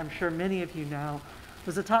applied, I'm sure many of you know,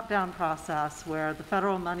 was a top-down process where the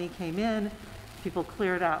federal money came in, people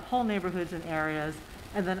cleared out whole neighborhoods and areas,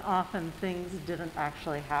 and then often things didn't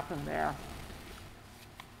actually happen there,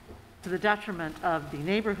 to the detriment of the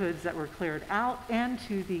neighborhoods that were cleared out and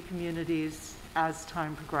to the communities as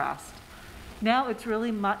time progressed. Now it's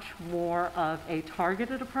really much more of a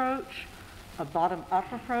targeted approach, a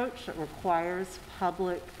bottom-up approach that requires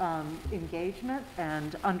public engagement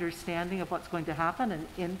and understanding of what's going to happen and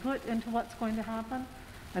input into what's going to happen.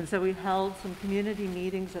 And so we held some community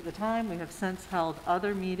meetings at the time. We have since held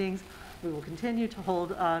other meetings. We will continue to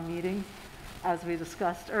hold meetings, as we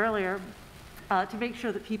discussed earlier, to make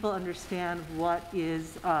sure that people understand what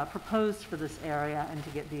is proposed for this area and to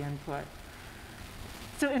get the input.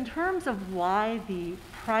 So in terms of why the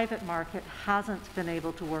private market hasn't been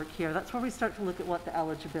able to work here, that's where we start to look at what the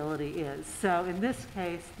eligibility is. So in this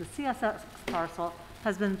case, the CSX parcel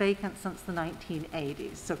has been vacant since the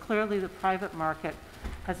 1980s. So clearly the private market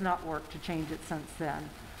has not worked to change it since then.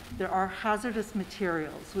 There are hazardous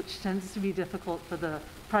materials, which tends to be difficult for the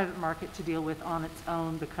private market to deal with on its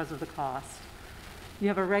own because of the cost. You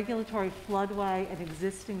have a regulatory floodway and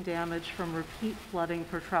existing damage from repeat flooding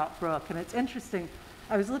for Trout Brook. And it's interesting,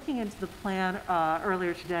 I was looking into the plan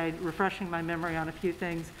earlier today, refreshing my memory on a few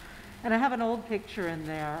things, and I have an old picture in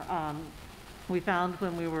there we found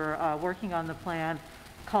when we were working on the plan,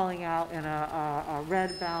 calling out in a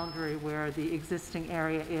red boundary where the existing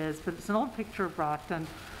area is. But it's an old picture of Brockton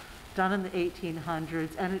done in the 1800s,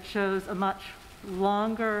 and it shows a much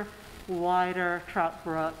longer, wider Trout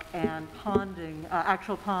Brook and ponding,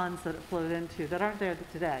 actual ponds that it flowed into that aren't there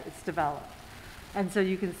today. It's developed. And so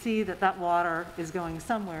you can see that that water is going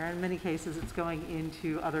somewhere. In many cases, it's going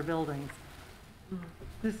into other buildings.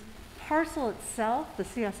 This parcel itself, the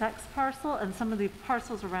CSX parcel, and some of the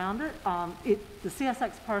parcels around it, the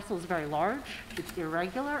CSX parcel is very large. It's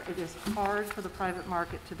irregular. It is hard for the private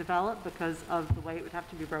market to develop because of the way it would have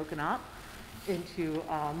to be broken up into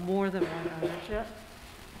more than one ownership.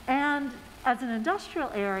 And As an industrial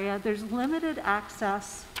area, there's limited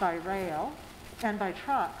access by rail and by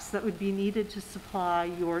trucks that would be needed to supply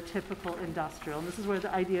your typical industrial. And this is where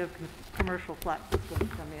the idea of commercial flex is going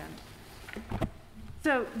to come in.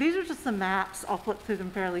 So these are just some maps, I'll flip through them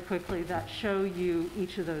fairly quickly, that show you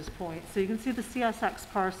each of those points. So you can see the CSX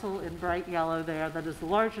parcel in bright yellow there, that is the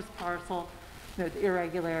largest parcel, the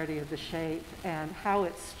irregularity of the shape, and how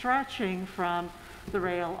it's stretching from the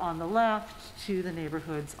rail on the left to the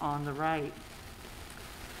neighborhoods on the right.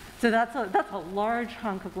 So that's a large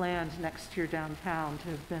hunk of land next to your downtown to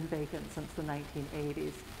have been vacant since the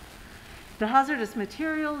 1980s. The hazardous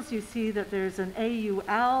materials, you see that there's an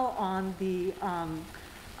AUL on the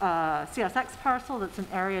CSX parcel. That's an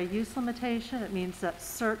area use limitation. It means that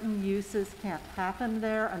certain uses can't happen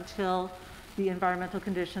there until the environmental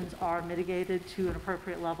conditions are mitigated to an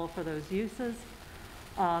appropriate level for those uses.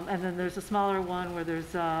 And then there's a smaller one where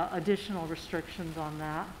there's additional restrictions on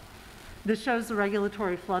that. This shows the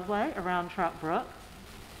regulatory floodway around Trout Brook.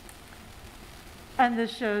 And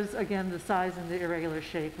this shows, again, the size and the irregular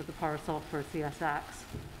shape of the parcel for CSX.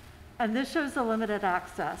 And this shows the limited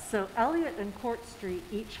access. So Elliott and Court Street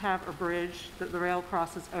each have a bridge that the rail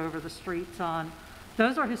crosses over the streets on.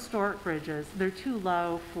 Those are historic bridges. They're too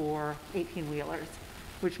low for 18-wheelers,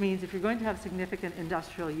 which means if you're going to have significant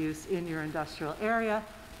industrial use in your industrial area,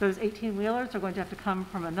 those 18-wheelers are going to have to come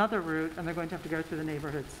from another route, and they're going to have to go through the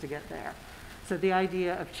neighborhoods to get there. So the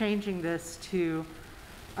idea of changing this to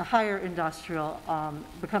a higher industrial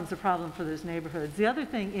becomes a problem for those neighborhoods. The other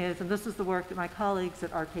thing is, and this is the work that my colleagues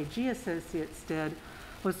at RKG Associates did,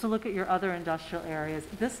 was to look at your other industrial areas.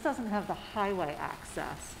 This doesn't have the highway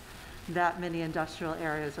access that many industrial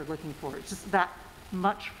areas are looking for. It's just that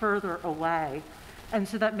much further away. And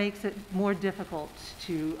so that makes it more difficult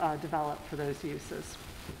to develop for those uses.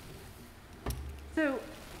 So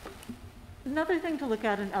another thing to look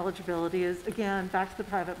at in eligibility is, again, back to the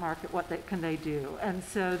private market, what can they do? And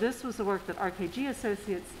so this was the work that RKG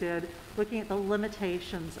Associates did, looking at the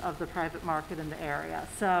limitations of the private market in the area.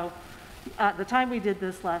 So at the time we did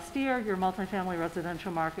this last year, your multifamily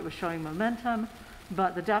residential market was showing momentum,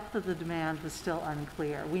 but the depth of the demand was still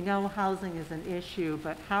unclear. We know housing is an issue,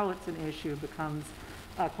 but how it's an issue becomes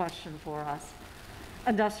a question for us.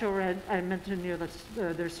 Industrial, I mentioned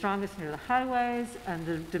they're strongest near the highways, and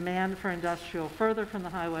the demand for industrial further from the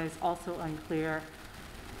highways also unclear.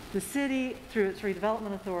 The city, through its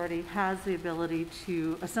redevelopment authority, has the ability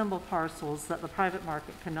to assemble parcels that the private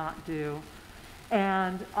market cannot do.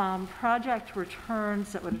 And project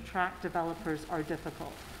returns that would attract developers are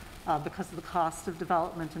difficult because of the cost of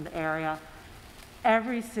development in the area.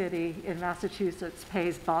 Every city in Massachusetts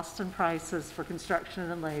pays Boston prices for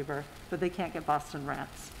construction and labor, but they can't get Boston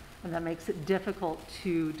rents. And that makes it difficult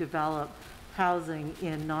to develop housing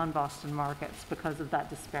in non-Boston markets because of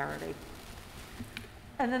that disparity.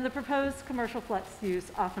 And then the proposed commercial flex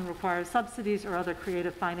use often requires subsidies or other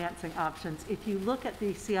creative financing options. If you look at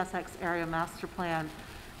the CSX area master plan,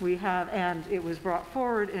 we have, and it was brought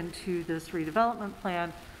forward into this redevelopment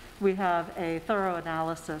plan, we have a thorough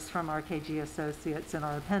analysis from RKG Associates in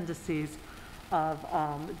our appendices of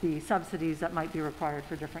the subsidies that might be required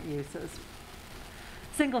for different uses.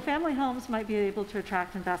 Single-family homes might be able to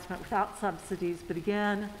attract investment without subsidies, but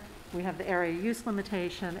again, we have the area use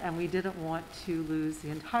limitation, and we didn't want to lose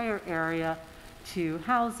the entire area to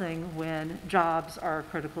housing when jobs are a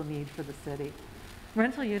critical need for the city.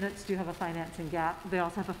 Rental units do have a financing gap. They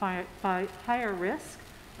also have a higher risk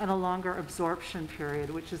and a longer absorption period,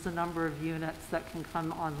 which is the number of units that can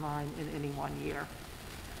come online in any 1 year.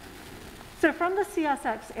 So from the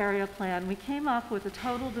CSX area plan, we came up with a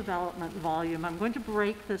total development volume. I'm going to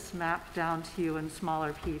break this map down to you in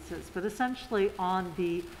smaller pieces, but essentially on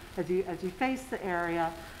the, as you face the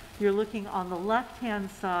area, you're looking on the left-hand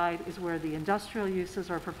side is where the industrial uses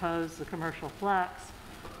are proposed, the commercial flex.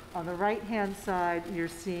 On the right-hand side, you're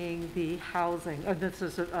seeing the housing, this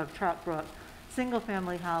is of Trout Brook,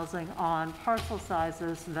 single-family housing on parcel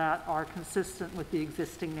sizes that are consistent with the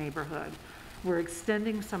existing neighborhood. We're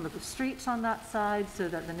extending some of the streets on that side so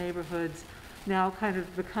that the neighborhoods now kind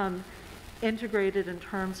of become integrated in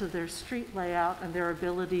terms of their street layout and their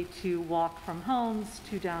ability to walk from homes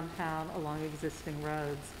to downtown along existing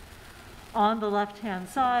roads. On the left-hand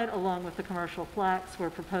side, along with the commercial flex, we're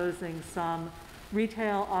proposing some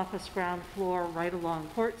retail office ground floor right along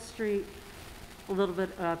Court Street, a little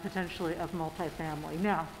bit potentially of multifamily.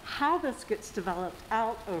 Now, how this gets developed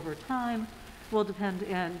out over time will depend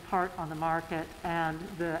in part on the market and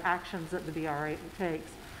the actions that the BRA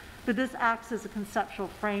takes. But this acts as a conceptual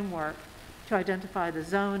framework to identify the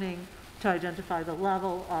zoning, to identify the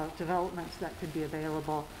level of developments that could be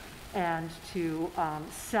available, and to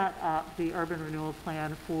set up the urban renewal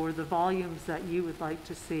plan for the volumes that you would like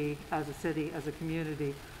to see as a city, as a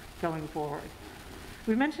community going forward.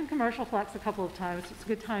 We mentioned commercial flex a couple of times. It's a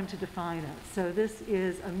good time to define it. So this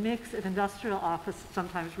is a mix of industrial, office,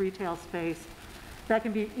 sometimes retail space that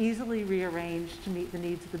can be easily rearranged to meet the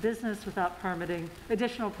needs of the business without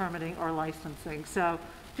additional permitting or licensing. So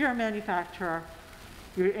if you're a manufacturer,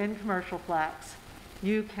 you're in commercial flex,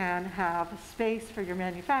 you can have space for your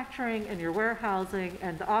manufacturing and your warehousing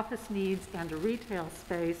and the office needs and a retail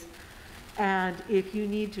space. And if you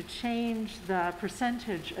need to change the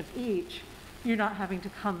percentage of each, you're not having to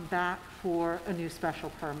come back for a new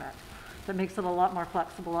special permit. That makes it a lot more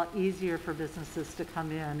flexible, a lot easier for businesses to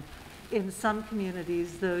come in. In some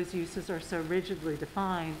communities, those uses are so rigidly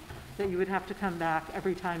defined that you would have to come back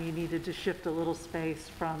every time you needed to shift a little space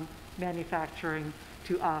from manufacturing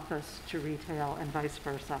to office to retail and vice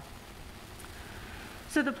versa.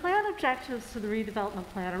 So the plan objectives to the redevelopment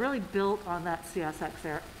plan are really built on that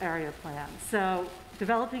CSX area plan. So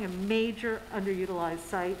developing a major underutilized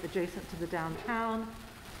site adjacent to the downtown,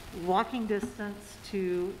 walking distance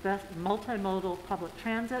to best multimodal public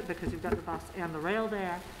transit because you've got the bus and the rail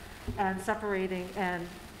there, and separating, and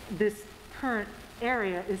this current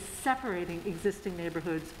area is separating existing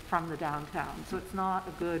neighborhoods from the downtown. So it's not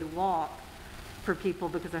a good walk for people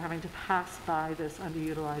because they're having to pass by this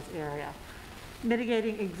underutilized area.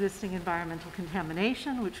 Mitigating existing environmental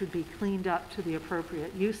contamination, which would be cleaned up to the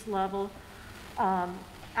appropriate use level.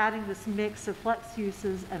 Adding this mix of flex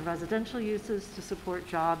uses and residential uses to support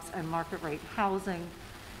jobs and market rate housing.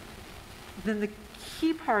 Then the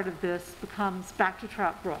key part of this becomes back to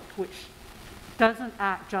Trout Brook, which doesn't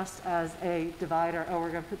act just as a divider, oh, we're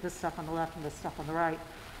going to put this stuff on the left and this stuff on the right.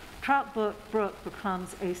 Trout Brook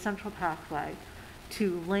becomes a central pathway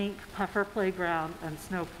to link Puffer Playground and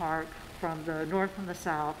Snow Park from the north and the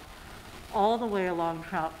south all the way along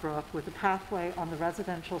Trout Brook with a pathway on the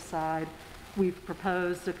residential side. We've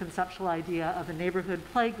proposed a conceptual idea of a neighborhood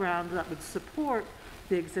playground that would support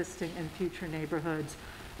the existing and future neighborhoods.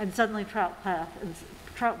 And suddenly Trout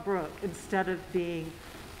Brook, instead of being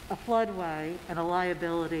a floodway and a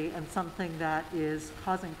liability and something that is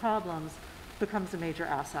causing problems, becomes a major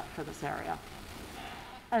asset for this area.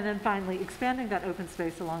 And then finally, expanding that open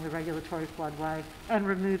space along the regulatory floodway and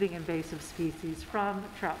removing invasive species from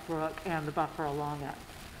Trout Brook and the buffer along it.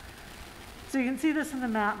 So you can see this in the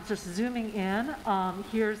map, just zooming in.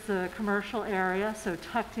 Here's the commercial area, so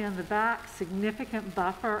tucked in the back, significant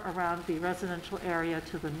buffer around the residential area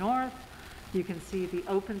to the north. You can see the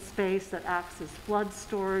open space that acts as flood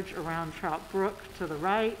storage around Trout Brook to the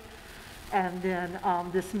right. And then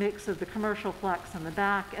this mix of the commercial flex in the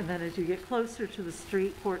back. And then as you get closer to the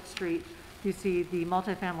street, Court Street, you see the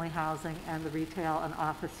multifamily housing and the retail and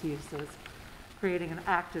office uses, creating an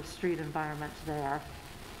active street environment there.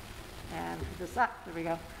 And this up, there we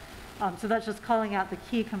go. So that's just calling out the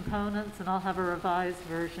key components, and I'll have a revised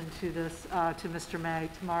version to this, to Mr. May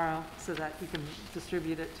tomorrow so that he can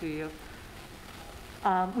distribute it to you.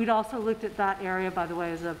 We'd also looked at that area, by the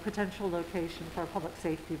way, as a potential location for a public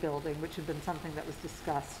safety building, which had been something that was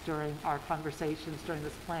discussed during our conversations during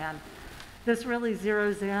this plan. This really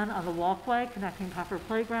zeroes in on the walkway connecting Puffer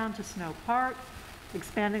Playground to Snow Park,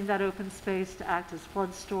 expanding that open space to act as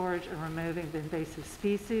flood storage and removing the invasive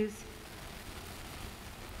species.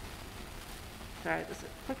 Sorry, this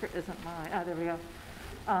clicker isn't mine. Ah, there we go.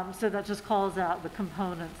 So that just calls out the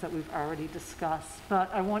components that we've already discussed. But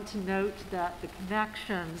I want to note that the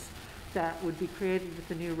connections that would be created with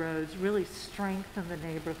the new roads really strengthen the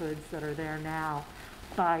neighborhoods that are there now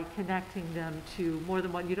by connecting them to more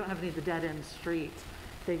than one. You don't have any of the dead-end streets.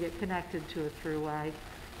 They get connected to a throughway.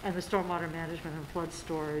 And the stormwater management and flood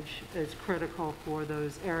storage is critical for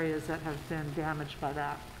those areas that have been damaged by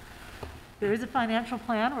that. There is a financial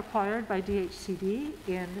plan required by DHCD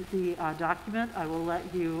in the document. I will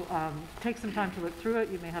let you take some time to look through it.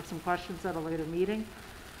 You may have some questions at a later meeting.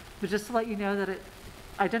 But just to let you know that it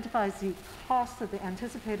identifies the cost of the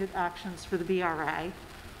anticipated actions for the BRA,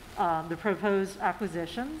 the proposed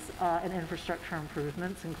acquisitions and infrastructure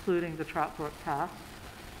improvements, including the Trout Brook path.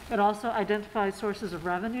 It also identifies sources of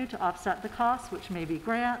revenue to offset the costs, which may be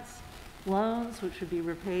grants, loans, which would be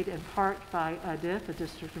repaid in part by a DIF, a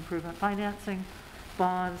district improvement financing,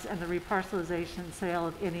 bonds, and the reparcelization and sale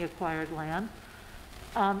of any acquired land.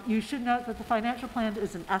 You should note that the financial plan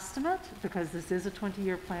is an estimate because this is a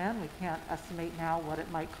 20-year plan. We can't estimate now what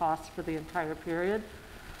it might cost for the entire period.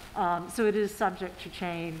 So it is subject to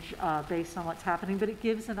change based on what's happening, but it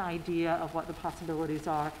gives an idea of what the possibilities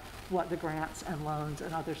are, what the grants and loans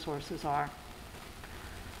and other sources are.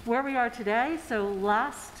 Where we are today, so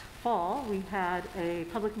last fall, we had a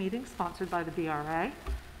public meeting sponsored by the BRA.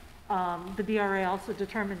 The BRA also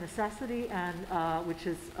determined necessity, and which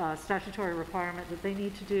is a statutory requirement that they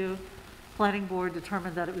need to do. Planning board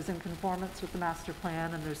determined that it was in conformance with the master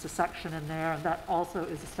plan, and there's a section in there, and that also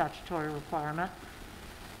is a statutory requirement.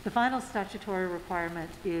 The final statutory requirement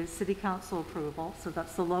is city council approval, so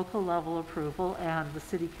that's the local level approval, and the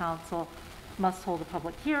city council must hold a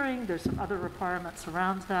public hearing. There's some other requirements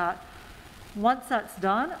around that. Once that's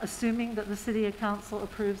done, assuming that the city council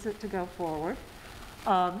approves it to go forward,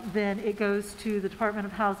 then it goes to the Department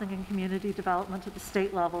of Housing and Community Development at the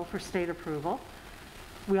state level for state approval.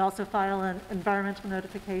 We also file an environmental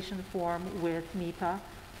notification form with NEPA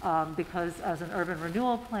because as an urban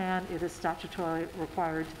renewal plan, it is statutorily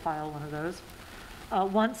required to file one of those.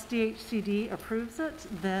 Once DHCD approves it,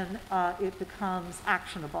 then it becomes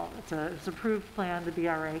actionable. It's an approved plan. The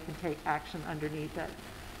BRA can take action underneath it.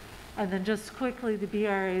 And then just quickly, the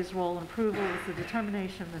BRA's role in approval is the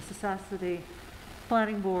determination of necessity.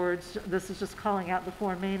 Planning boards, this is just calling out the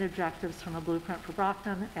 4 main objectives from a blueprint for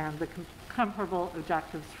Brockton and the comparable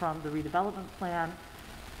objectives from the redevelopment plan.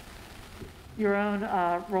 Your own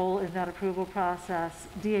role in that approval process,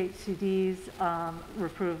 DHCD's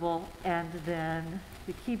approval, and then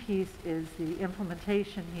the key piece is the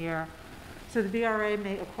implementation here. So the BRA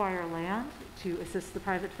may acquire land to assist the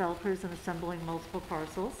private developers in assembling multiple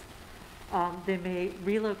parcels. They may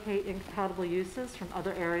relocate incompatible uses from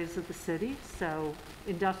other areas of the city. So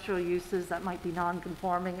industrial uses that might be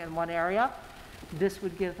non-conforming in one area, this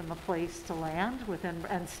would give them a place to land within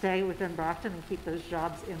and stay within Brockton and keep those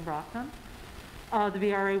jobs in Brockton. The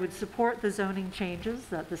BRA would support the zoning changes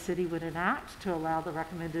that the city would enact to allow the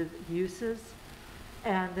recommended uses,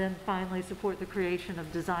 and then finally support the creation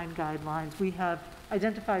of design guidelines. We have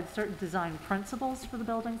identified certain design principles for the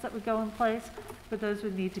buildings that would go in place, but those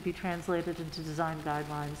would need to be translated into design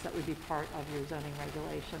guidelines that would be part of your zoning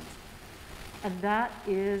regulations. And that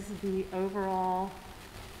is the overall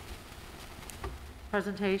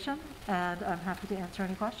presentation, and I'm happy to answer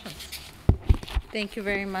any questions. Thank you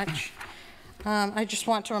very much. I just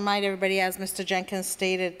want to remind everybody, as Mr. Jenkins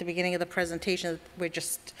stated at the beginning of the presentation, we're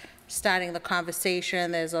just starting the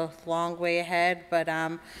conversation. There's a long way ahead, but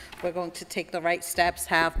we're going to take the right steps,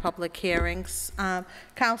 have public hearings.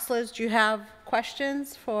 Councilors, do you have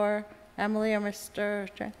questions for Emily or Mr.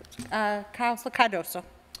 Jenkins? Councilor Cardoso.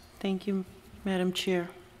 Thank you, Madam Chair.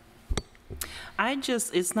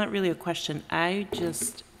 It's not really a question.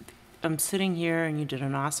 I'm sitting here and you did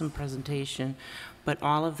an awesome presentation, but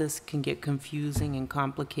all of this can get confusing and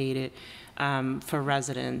complicated for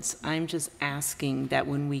residents. I'm just asking that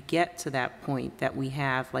when we get to that point, that we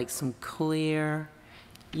have like some clear,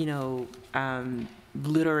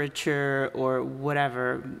 literature or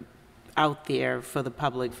whatever out there for the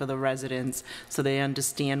public, for the residents, so they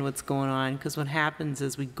understand what's going on. Because what happens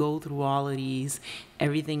is we go through all of these,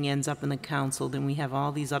 everything ends up in the council, then we have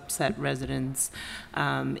all these upset residents.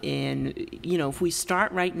 And, if we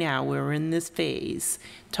start right now, we're in this phase,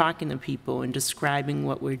 talking to people and describing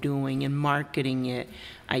what we're doing and marketing it,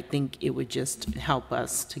 I think it would just help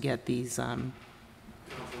us to get these. Council,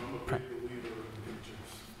 I'm a great believer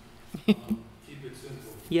in pictures. Keep it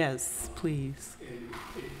simple. Yes, please.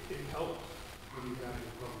 It helps when you have a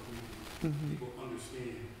public meeting. People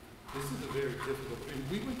understand. This is a very difficult, and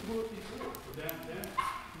we went through it before, but that's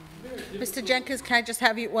very Mr. Jenkins, can I just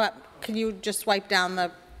have you, can you just wipe down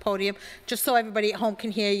the podium? Just so everybody at home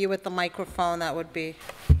can hear you with the microphone, that would be.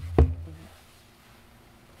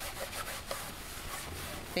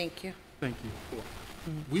 Thank you. Thank you.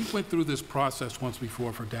 We went through this process once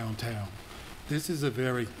before for downtown. This is a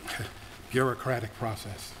very bureaucratic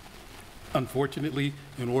process. Unfortunately,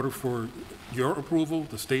 in order for your approval,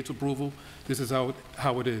 the state's approval, this is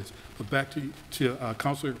how it is. But back to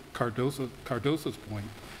Councilor Cardoso's point,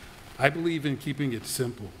 I believe in keeping it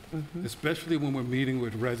simple, especially when we're meeting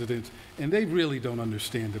with residents, and they really don't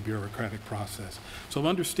understand the bureaucratic process. So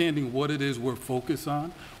understanding what it is we're focused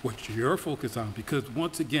on, what you're focused on, because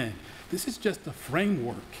once again, this is just a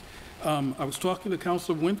framework. I was talking to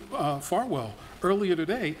Councilor Farwell earlier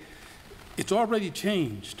today. It's already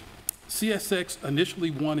changed. CSX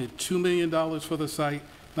initially wanted $2 million for the site.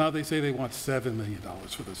 Now they say they want $7 million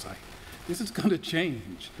for the site. This is going to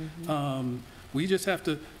change. We just have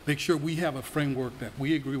to make sure we have a framework that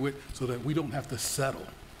we agree with so that we don't have to settle.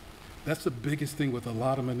 That's the biggest thing with a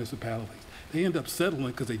lot of municipalities. They end up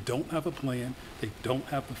settling because they don't have a plan, they don't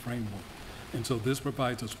have the framework. And so this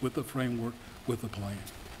provides us with a framework, with a plan.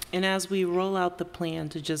 And as we roll out the plan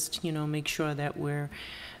to just, make sure that we're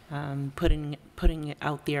putting putting it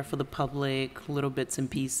out there for the public, little bits and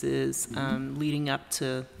pieces, leading up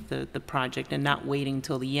to the project, and not waiting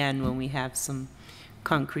till the end when we have some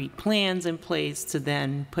concrete plans in place to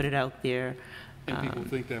then put it out there. And people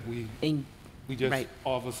think that we just right.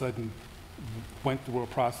 all of a sudden went through a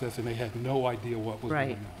process and they had no idea what was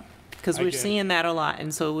Right. going on. Because we're seeing that a lot,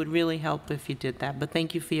 and so it would really help if you did that. But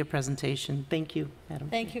thank you for your presentation. Thank you, Madam.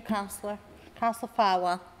 Thank you, Counselor. Counselor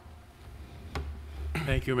Farwell.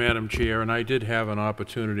 Thank you, Madam Chair, and I did have an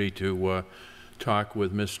opportunity to talk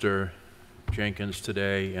with Mr. Jenkins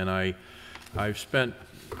today, and I've spent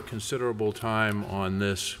considerable time on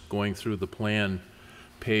this, going through the plan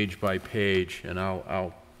page by page, and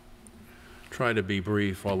I'll try to be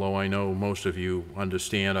brief, although I know most of you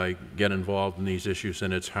understand I get involved in these issues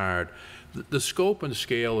and it's hard. The scope and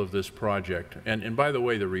scale of this project, and by the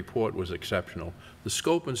way, the report was exceptional. The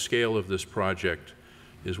scope and scale of this project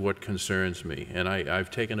is what concerns me, and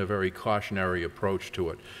I've taken a very cautionary approach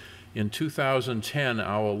to it. In 2010,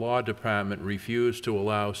 our law department refused to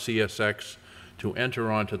allow CSX to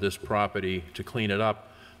enter onto this property to clean it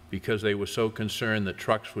up because they were so concerned that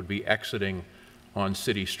trucks would be exiting on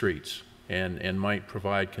city streets and might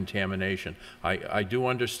provide contamination. I do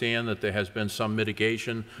understand that there has been some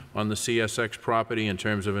mitigation on the CSX property in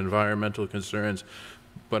terms of environmental concerns,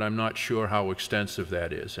 but I'm not sure how extensive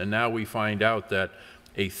that is. And now we find out that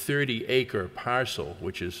a 30-acre parcel,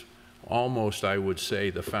 which is almost, I would say,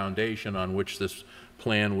 the foundation on which this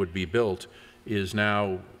plan would be built, is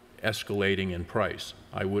now escalating in price.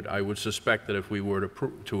 I would suspect that if we were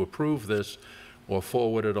to approve this or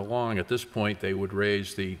forward it along, at this point they would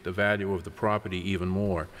raise the value of the property even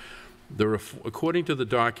more. According to the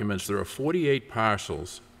documents, there are 48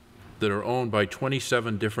 parcels that are owned by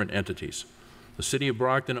 27 different entities. The City of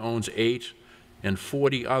Brockton owns 8, and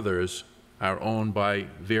 40 others are owned by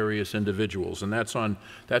various individuals, and that's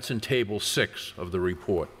in Table 6 of the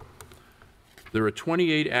report. There are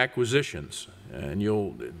 28 acquisitions,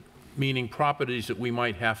 and meaning properties that we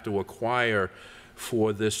might have to acquire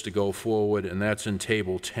for this to go forward, and that's in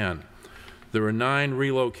Table 10. There are 9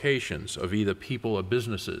 relocations of either people or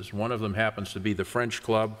businesses. One of them happens to be the French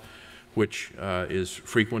Club, which is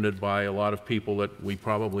frequented by a lot of people that we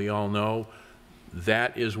probably all know.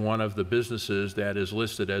 That is one of the businesses that is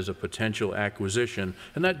listed as a potential acquisition.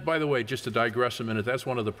 And that, by the way, just to digress a minute, that's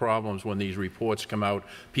one of the problems when these reports come out.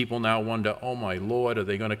 People now wonder, oh my Lord, are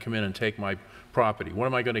they going to come in and take my property? What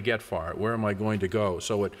am I going to get for it? Where am I going to go?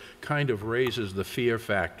 So it kind of raises the fear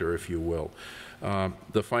factor, if you will.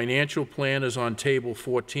 The financial plan is on Table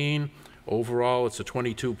 14. Overall, it's a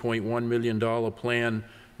 $22.1 million plan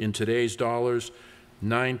in today's dollars.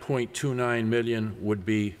 $9.29 million would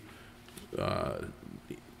be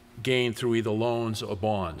gained through either loans or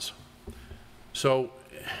bonds. So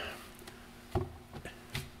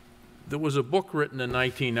there was a book written in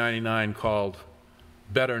 1999 called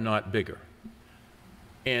Better Not Bigger.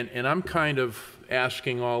 And I'm kind of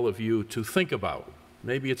asking all of you to think about,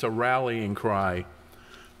 maybe it's a rallying cry,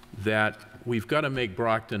 that we've got to make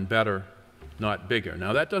Brockton better, not bigger.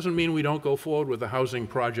 Now, that doesn't mean we don't go forward with the housing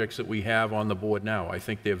projects that we have on the board now. I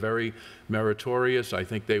think they're very meritorious. I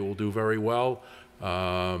think they will do very well.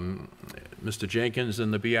 Mr. Jenkins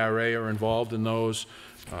and the BRA are involved in those.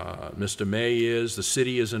 Mr. May is. The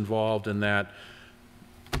city is involved in that.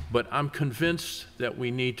 But I'm convinced that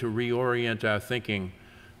we need to reorient our thinking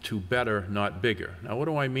to better, not bigger. Now, what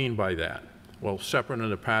do I mean by that? Well, separate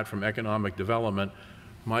and apart from economic development,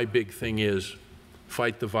 my big thing is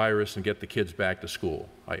fight the virus and get the kids back to school.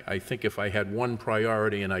 I think if I had one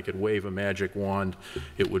priority and I could wave a magic wand,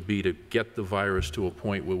 it would be to get the virus to a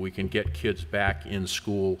point where we can get kids back in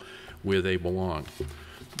school where they belong.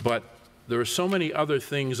 But there are so many other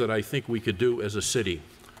things that I think we could do as a city,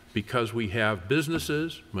 because we have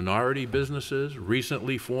businesses, minority businesses,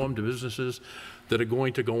 recently formed businesses that are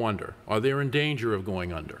going to go under, or they're in danger of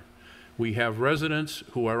going under. We have residents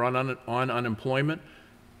who are on unemployment,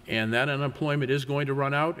 and that unemployment is going to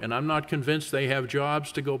run out, and I'm not convinced they have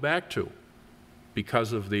jobs to go back to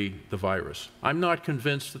because of the virus. I'm not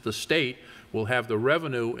convinced that the state will have the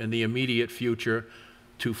revenue in the immediate future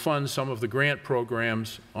to fund some of the grant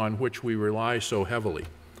programs on which we rely so heavily.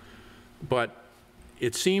 But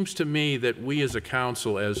it seems to me that we as a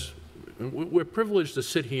council, we're privileged to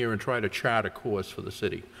sit here and try to chart a course for the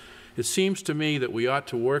city. It seems to me that we ought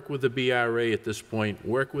to work with the BRA at this point,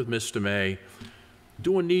 work with Mr. May,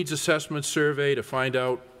 do a needs assessment survey to find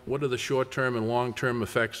out what are the short-term and long-term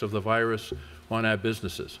effects of the virus on our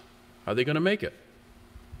businesses. Are they going to make it?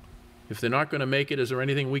 If they're not going to make it, is there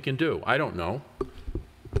anything we can do? I don't know.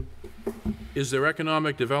 Is there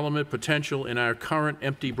economic development potential in our current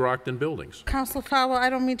empty Brockton buildings? Councilor Fowler, I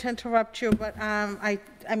don't mean to interrupt you, but I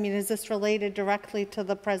mean, is this related directly to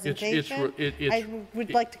the presentation? I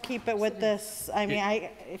would like to keep it with this. I mean,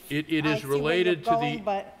 It is related to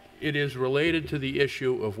the, it is related to the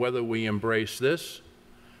issue of whether we embrace this,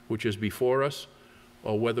 which is before us,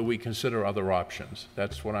 or whether we consider other options.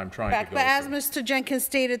 That's what I'm trying to go But as through. Mr. Jenkins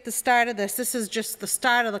stated at the start of this is just the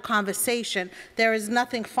start of the conversation. There is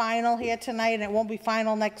nothing final here tonight, and it won't be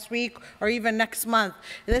final next week or even next month.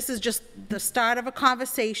 This is just the start of a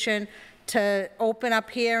conversation to open up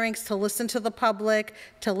hearings, to listen to the public,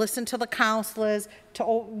 to listen to the counselors,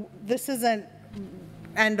 this isn't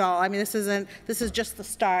end all. I mean, this is just the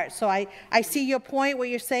start. So I see your point, what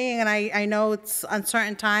you're saying, and I know it's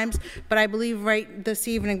uncertain times, but I believe right this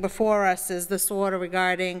evening before us is this order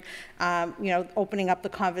regarding, you know, opening up the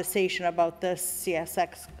conversation about this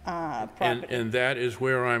CSX property. And that is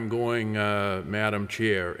where I'm going, Madam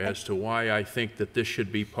Chair, as to why I think that this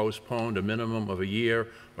should be postponed a minimum of a year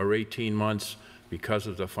or 18 months because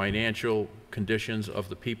of the financial conditions of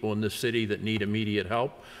the people in this city that need immediate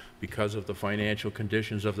help, because of the financial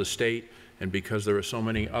conditions of the state, and because there are so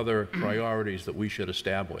many other priorities that we should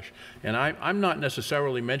establish. And I'm not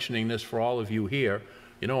necessarily mentioning this for all of you here.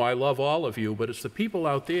 You know, I love all of you, but it's the people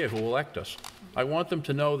out there who elect us. I want them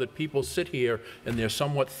to know that people sit here and they're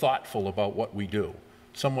somewhat thoughtful about what we do,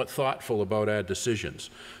 somewhat thoughtful about our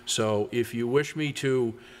decisions. So if you wish me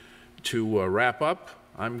to wrap up,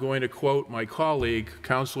 I'm going to quote my colleague,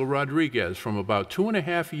 Councilor Rodriguez, from about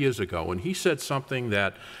 2.5 years ago, and he said something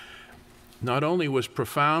that not only was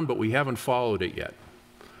profound, but we haven't followed it yet.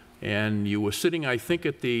 And you were sitting, I think,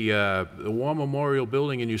 at the War Memorial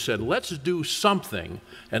Building, and you said, let's do something,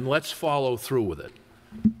 and let's follow through with it.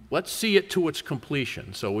 Let's see it to its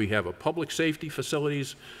completion. So we have a public safety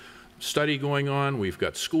facilities study going on, we've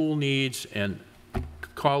got school needs, and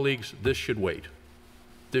colleagues, this should wait.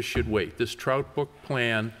 This should wait. This Trout Brook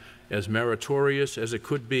plan, as meritorious as it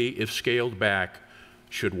could be if scaled back,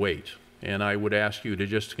 should wait. And I would ask you to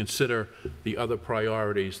just consider the other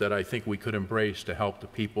priorities that I think we could embrace to help the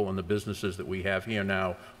people and the businesses that we have here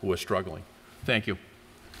now who are struggling. Thank you.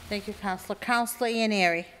 Thank you, Councilor. Councilor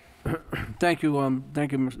Ianieri. Thank you,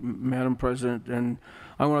 Madam President, and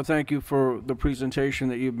I want to thank you for the presentation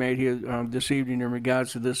that you've made here this evening in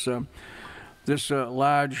regards to this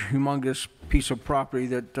large, humongous piece of property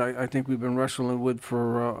that I think we've been wrestling with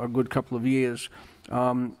for a good couple of years.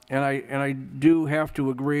 And I do have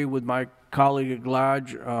to agree with my colleague at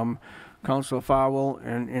large, Councilor Farwell,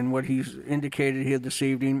 and what he's indicated here this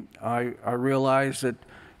evening. I realize that,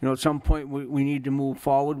 you know, at some point we need to move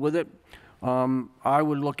forward with it. I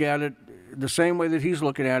would look at it the same way that he's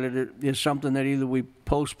looking at it. It is something that either we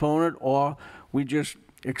postpone it or we just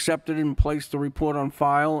accept it and place the report on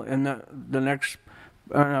file, and the next,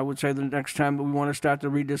 I would say the next time that we want to start to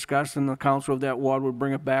rediscuss, and the council of that ward would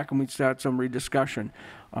bring it back and we'd start some rediscussion.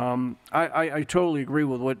 I totally agree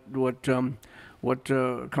with what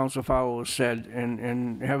Councilor Fowler has said,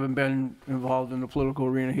 and having been involved in the political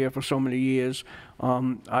arena here for so many years,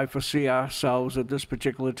 I foresee ourselves at this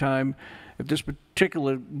particular time, at this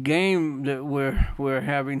particular game that we're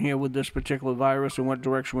having here with this particular virus and what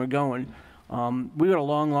direction we're going. We got a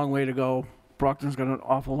long way to go. Brockton's got an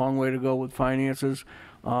awful long way to go with finances.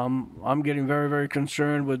 I'm getting very, very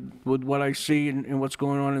concerned with what I see and what's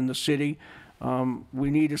going on in the city. We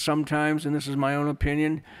need to sometimes, and this is my own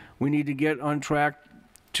opinion, we need to get on track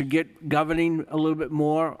to get governing a little bit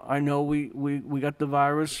more. I know we got the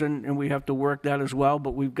virus and we have to work that as well,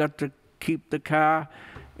 but we've got to keep the car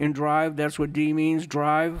in drive. That's what D means,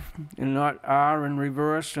 drive, and not R in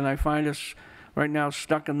reverse. And I find us right now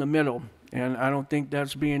stuck in the middle. And I don't think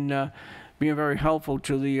that's being very helpful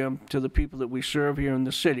to the people that we serve here in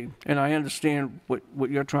the city. And I understand what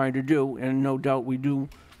you're trying to do, and no doubt we do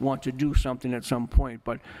want to do something at some point.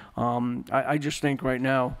 But I just think right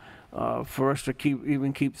now, for us to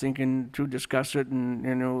keep thinking to discuss it and,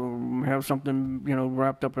 you know, have something, you know,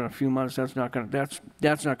 wrapped up in a few months, that's not going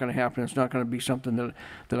to happen. It's not going to be something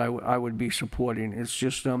that I would be supporting. It's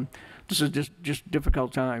just this is just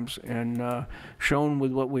difficult times, and shown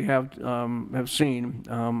with what we have seen.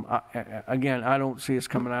 Again, I don't see us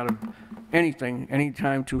coming out of anything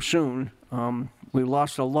anytime too soon. We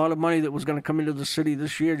lost a lot of money that was going to come into the city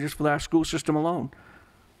this year just for our school system alone.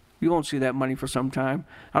 You won't see that money for some time.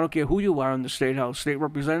 I don't care who you are in the State House, state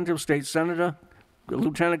representative, state senator,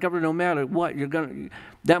 lieutenant governor, no matter what,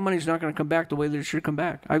 that money's not going to come back the way that it should come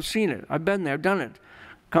back. I've seen it. I've been there, done it.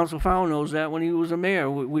 Councilor Fowler knows that when he was a mayor.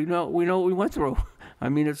 We know what we went through. I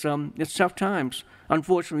mean, it's tough times,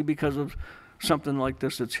 unfortunately, because of something like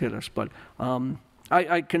this that's hit us. But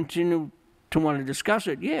I continue to want to discuss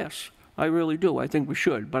it, yes, I really do. I think we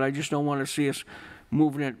should, but I just don't want to see us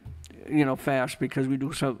moving it, fast, because we do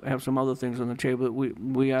have some other things on the table that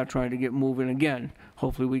we are trying to get moving again.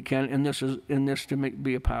 Hopefully we can, and this to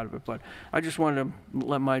be a part of it. But I just wanted to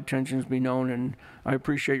let my intentions be known, and I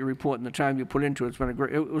appreciate your report and the time you put into it.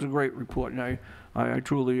 It was a great report, and I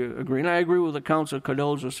truly agree. And I agree with what Councilor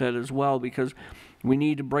Cardoza said as well, because we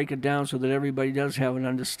need to break it down so that everybody does have an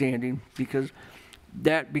understanding, because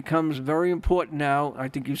that becomes very important now. I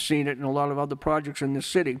think you've seen it in a lot of other projects in this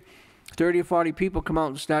city. 30 or 40 people come out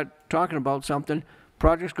and start talking about something,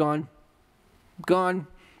 project's gone,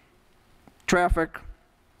 traffic,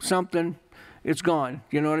 something, it's gone.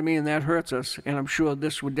 You know what I mean? And that hurts us. And I'm sure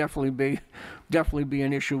this would definitely be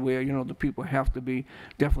an issue where, the people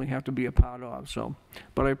definitely have to be a part of. So,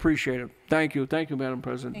 but I appreciate it. Thank you, Madam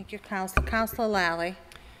President. Thank you, Councilor. Councilor Lally.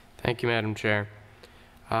 Thank you, Madam Chair.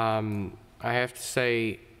 I have to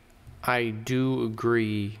say, I do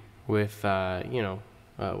agree with,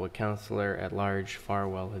 what Councilor at Large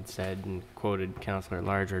Farwell had said, and quoted Councilor at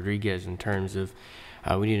Large Rodriguez in terms of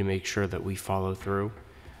we need to make sure that we follow through.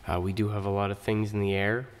 We do have a lot of things in the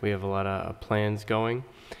air. We have a lot of plans going.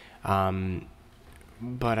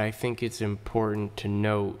 But I think it's important to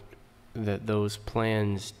note that those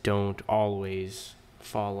plans don't always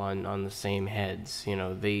fall on the same heads.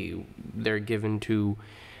 They're given to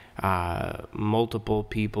multiple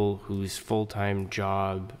people whose full-time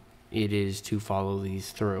job it is to follow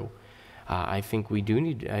these through. I think we do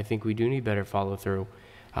need better follow through.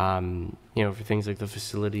 For things like the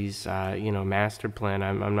facilities, master plan.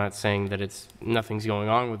 I'm not saying that nothing's going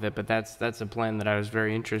on with it, but that's a plan that I was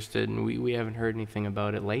very interested in. We haven't heard anything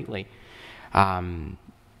about it lately. I'm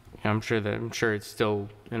sure it's still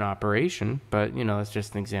in operation, but that's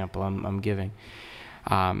just an example I'm giving.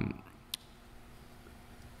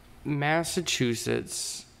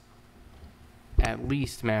 Massachusetts, at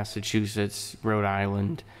least Massachusetts, Rhode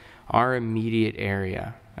Island, our immediate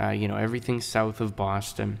area, everything south of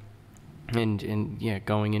Boston and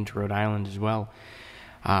going into Rhode Island as well.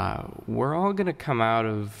 We're all going to come out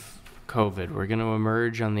of COVID. We're going to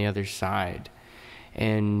emerge on the other side.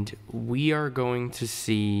 And we are going to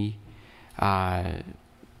see, we're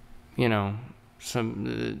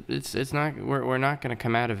not going to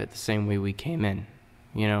come out of it the same way we came in.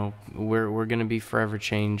 We're going to be forever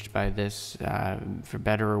changed by this, for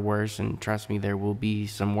better or worse, and trust me, there will be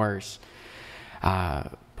some worse.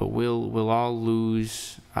 But we'll all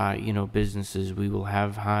lose, businesses. We will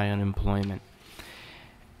have high unemployment.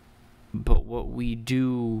 But what we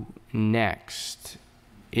do next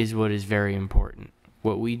is what is very important.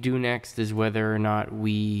 What we do next is whether or not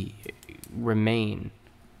we remain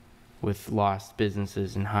with lost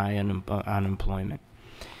businesses and high unemployment.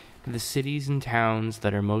 The cities and towns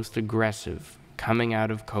that are most aggressive coming out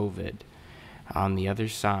of COVID on the other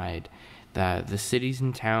side, the cities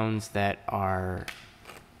and towns that are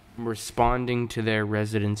responding to their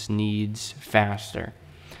residents' needs faster,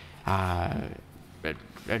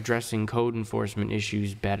 addressing code enforcement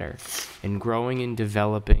issues better, and growing and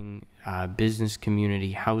developing business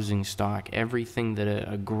community, housing stock, everything that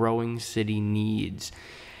a growing city needs.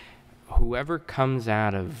 Whoever comes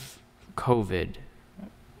out of COVID,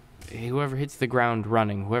 whoever hits the ground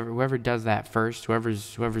running, whoever does that first,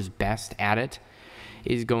 whoever's best at it,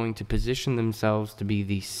 is going to position themselves to be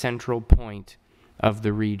the central point of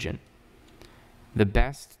the region. The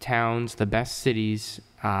best towns, the best cities,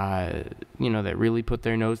 that really put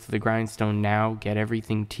their nose to the grindstone now, get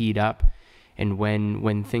everything teed up, and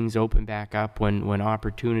when things open back up, when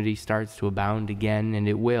opportunity starts to abound again, and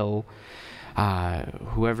it will,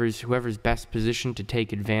 whoever's best positioned to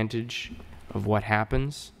take advantage of what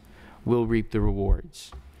happens will reap the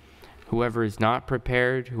rewards. Whoever is not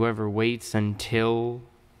prepared, whoever waits until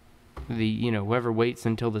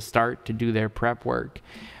the start to do their prep work,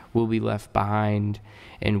 will be left behind,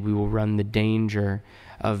 and we will run the danger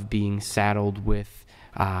of being saddled with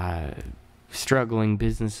struggling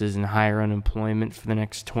businesses and higher unemployment for the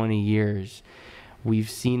next 20 years. We've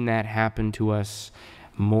seen that happen to us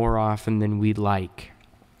more often than we'd like.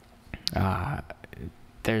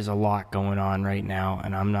 There's a lot going on right now,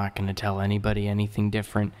 and I'm not going to tell anybody anything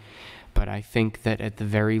different. But I think that at the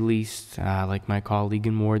very least, like my colleague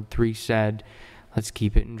in Ward 3 said, let's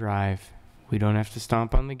keep it in drive. We don't have to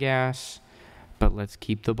stomp on the gas, but let's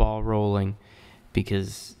keep the ball rolling,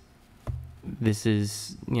 because this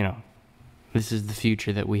is the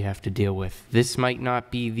future that we have to deal with. This might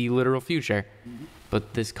not be the literal future,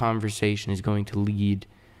 but this conversation is going to lead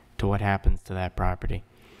to what happens to that property.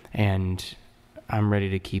 And I'm ready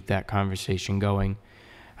to keep that conversation going,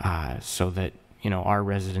 so that, our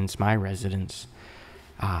residents, my residents,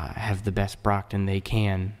 have the best Brockton they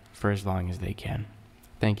can for as long as they can.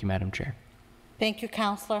 Thank you, Madam Chair. Thank you,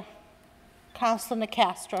 Counselor. Counselor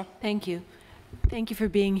Nacastro. Thank you. Thank you for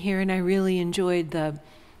being here, and I really enjoyed the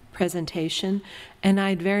presentation, and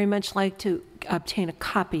I'd very much like to obtain a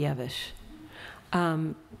copy of it.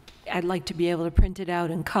 I'd like to be able to print it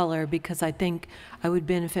out in color because I think I would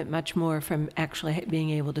benefit much more from actually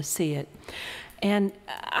being able to see it. And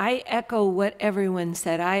I echo what everyone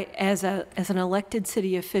said. As an elected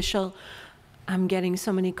city official, I'm getting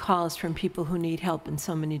so many calls from people who need help in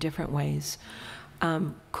so many different ways.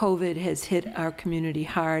 COVID has hit our community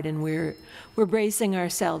hard, and we're bracing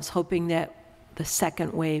ourselves, hoping that the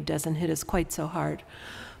second wave doesn't hit us quite so hard.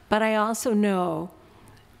 But I also know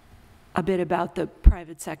a bit about the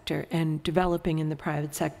private sector and developing in the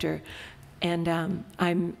private sector, and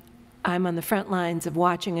I'm on the front lines of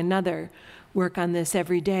watching another work on this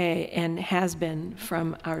every day, and has been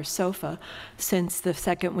from our sofa since the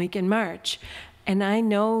second week in March. And I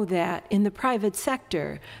know that in the private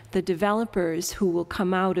sector, the developers who will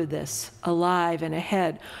come out of this alive and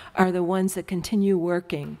ahead are the ones that continue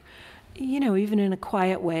working, you know, even in a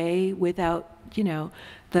quiet way without, you know,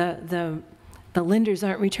 the lenders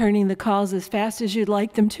aren't returning the calls as fast as you'd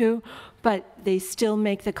like them to, but they still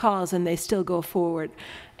make the calls and they still go forward.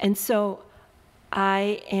 And so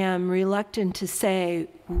I am reluctant to say,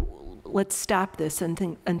 let's stop this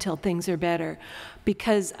until things are better,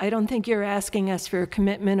 because I don't think you're asking us for a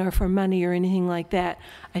commitment or for money or anything like that.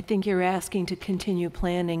 I think you're asking to continue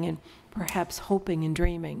planning and perhaps hoping and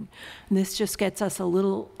dreaming. And this just gets us a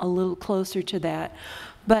little closer to that.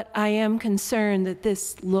 But I am concerned that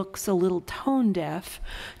this looks a little tone deaf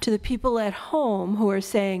to the people at home who are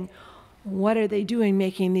saying, what are they doing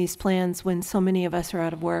making these plans when so many of us are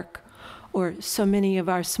out of work? Or so many of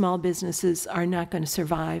our small businesses are not going to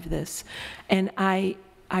survive this. And I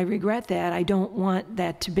regret that. I don't want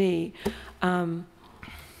that to be.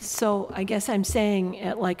 So I guess I'm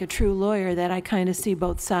saying, like a true lawyer, that I kind of see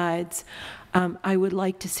both sides. I would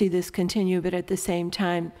like to see this continue, but at the same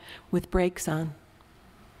time, with brakes on.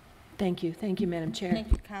 Thank you. Thank you, Madam Chair.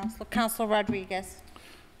 Thank you, Counselor. Counselor Rodriguez.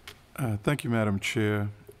 Thank you, Madam Chair.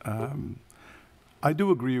 I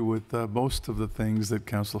do agree with most of the things that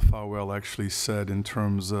Councilor Farwell actually said in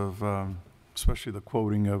terms of, especially the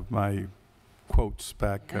quoting of my quotes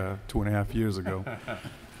back 2.5 years ago.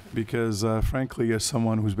 Because frankly, as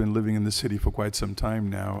someone who's been living in the city for quite some time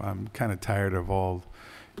now, I'm kind of tired of all,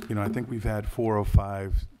 you know, I think we've had 4 or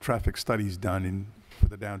 5 traffic studies done for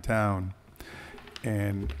the downtown,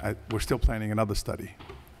 and we're still planning another study.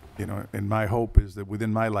 You know, and my hope is that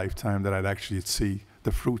within my lifetime that I'd actually see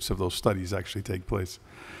the fruits of those studies actually take place.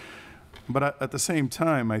 But at the same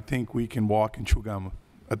time, I think we can walk and chew gum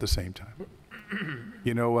at the same time.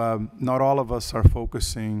 You know, not all of us are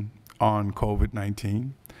focusing on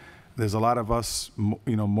COVID-19. There's a lot of us,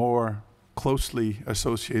 you know, more closely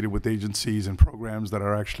associated with agencies and programs that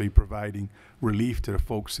are actually providing relief to the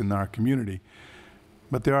folks in our community.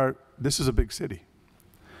 But this is a big city,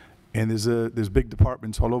 and there's big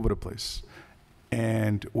departments all over the place.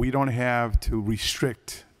 And we don't have to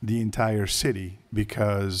restrict the entire city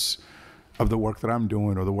because of the work that I'm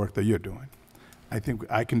doing or the work that you're doing. I think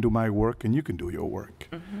I can do my work and you can do your work.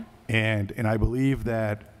 Mm-hmm. And I believe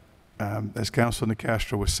that, as Councilor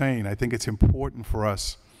Nacastro was saying, I think it's important for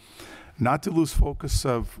us not to lose focus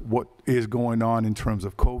of what is going on in terms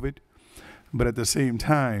of COVID, but at the same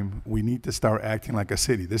time, we need to start acting like a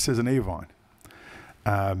city. This is an Avon.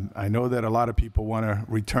 I know that a lot of people want to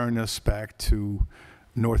return us back to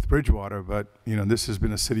North Bridgewater, but you know, this has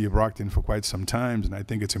been a city of Brockton for quite some time, and I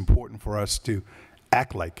think it's important for us to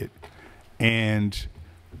act like it. And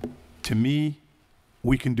to me,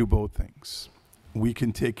 we can do both things. We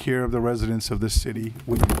can take care of the residents of this city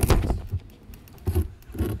with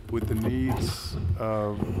the needs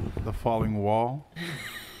of the falling wall.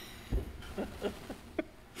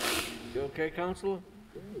 You okay, Counselor?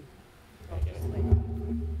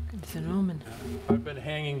 It's an omen. I've been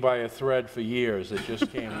hanging by a thread for years. It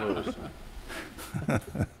just came loose.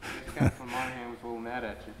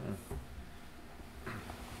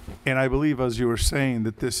 And I believe, as you were saying,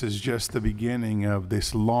 that this is just the beginning of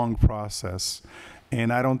this long process.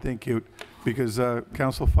 And I don't think because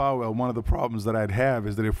Councilor Farwell, one of the problems that I'd have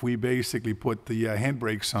is that if we basically put the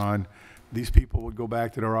handbrakes on, these people would go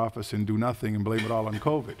back to their office and do nothing and blame it all on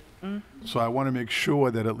COVID. Mm. So I want to make sure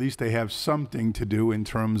that at least they have something to do in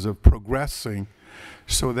terms of progressing,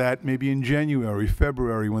 so that maybe in January,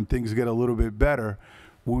 February, when things get a little bit better,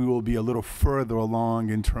 we will be a little further along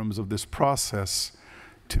in terms of this process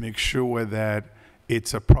to make sure that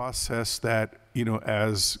it's a process that, you know,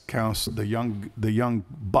 as the young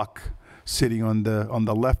buck sitting on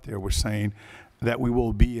the left there were saying, that we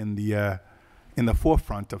will be in the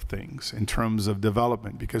forefront of things in terms of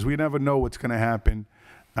development, because we never know what's going to happen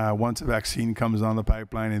once a vaccine comes on the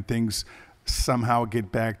pipeline and things somehow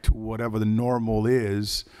get back to whatever the normal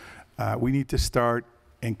is. We need to start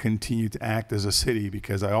and continue to act as a city,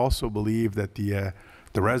 because I also believe that the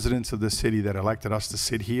residents of the city that elected us to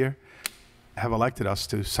sit here have elected us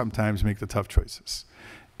to sometimes make the tough choices.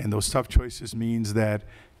 And those tough choices means that,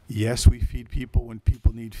 yes, we feed people when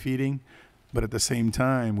people need feeding, but at the same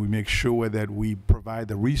time, we make sure that we provide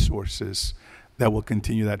the resources that will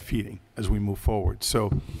continue that feeding as we move forward.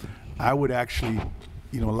 So I would actually,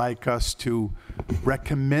 like us to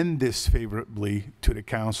recommend this favorably to the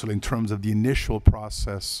council in terms of the initial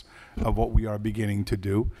process of what we are beginning to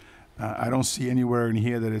do. I don't see anywhere in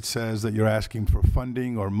here that it says that you're asking for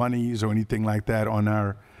funding or monies or anything like that on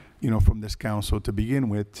our, from this council to begin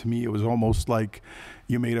with. To me, it was almost like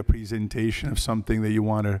you made a presentation of something that you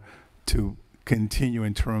wanted to continue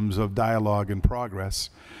in terms of dialogue and progress.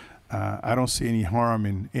 I don't see any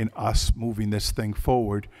harm in us moving this thing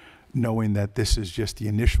forward, knowing that this is just the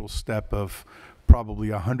initial step of probably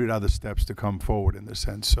 100 other steps to come forward in this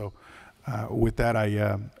sense. So with that,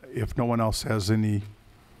 if no one else has any...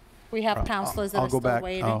 We have councilors that are still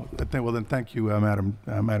waiting. Well, then thank you,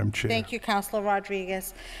 Madam Chair. Thank you, Councilor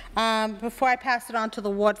Rodriguez. Before I pass it on to the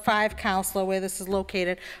Ward 5 councilor where this is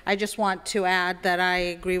located, I just want to add that I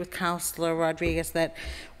agree with Councilor Rodriguez that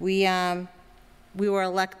we were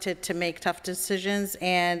elected to make tough decisions,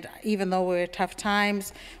 and even though we're tough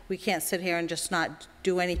times, we can't sit here and just not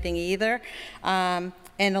do anything either. And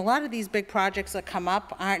a lot of these big projects that come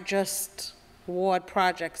up aren't just ward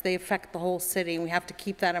projects, they affect the whole city, and we have to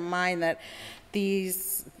keep that in mind, that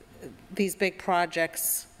these big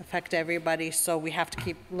projects affect everybody, so we have to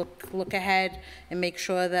keep look ahead and make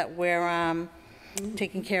sure that we're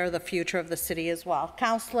taking care of the future of the city as well.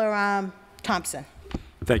 Councilor Thompson.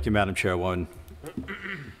 Thank you, Madam Chairwoman.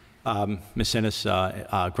 Ms. Innes,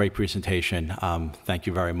 great presentation. Thank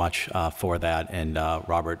you very much for that, and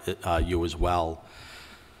Robert, you as well.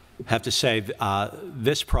 Have to say,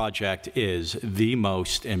 this project is the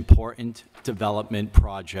most important development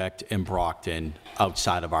project in Brockton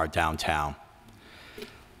outside of our downtown.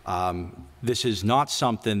 This is not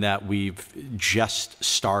something that we've just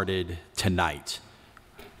started tonight.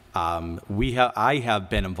 I have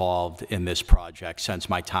been involved in this project since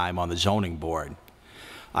my time on the zoning board.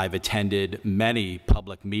 I've attended many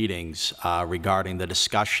public meetings regarding the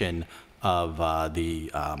discussion of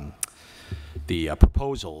the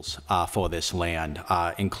proposals for this land,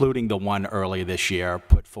 including the one earlier this year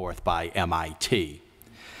put forth by MIT.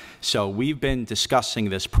 So we've been discussing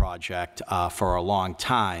this project for a long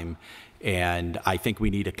time, and I think we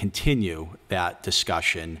need to continue that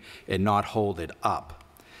discussion and not hold it up.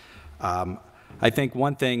 I think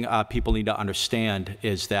one thing people need to understand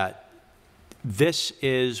is that this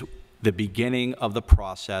is the beginning of the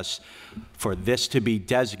process for this to be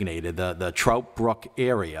designated, the Trout Brook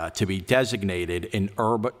area, to be designated an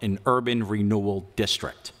urban renewal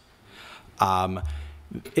district.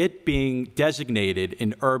 It being designated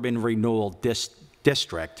an urban renewal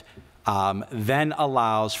district then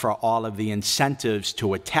allows for all of the incentives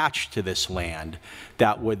to attach to this land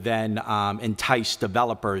that would then entice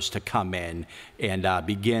developers to come in and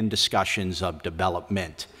begin discussions of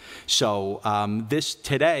development. So this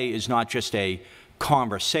today is not just a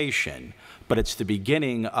conversation, but it's the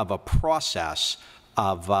beginning of a process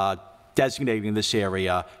of designating this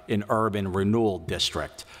area an urban renewal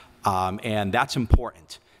district. And that's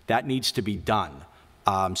important. That needs to be done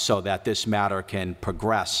so that this matter can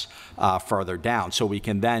progress further down, so we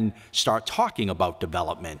can then start talking about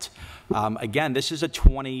development. Again, this is a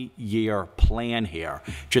 20-year plan here,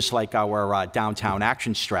 just like our downtown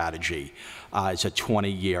action strategy is a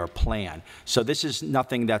 20-year plan. So this is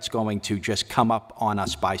nothing that's going to just come up on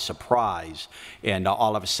us by surprise, and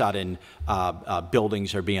all of a sudden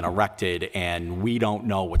buildings are being erected and we don't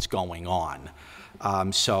know what's going on.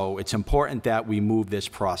 So it's important that we move this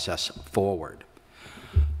process forward.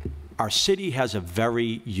 Our city has a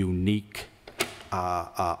very unique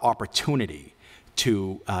opportunity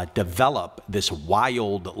to develop this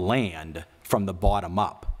wild land from the bottom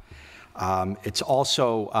up. It's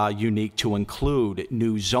also unique to include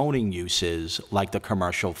new zoning uses like the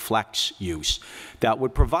commercial flex use that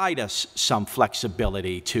would provide us some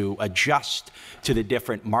flexibility to adjust to the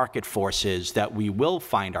different market forces that we will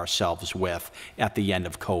find ourselves with at the end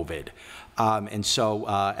of COVID. And so,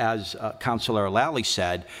 as Councilor Lally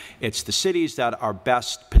said, it's the cities that are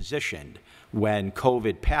best positioned when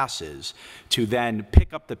COVID passes to then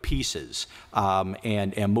pick up the pieces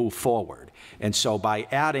and move forward. And so by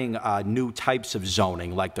adding new types of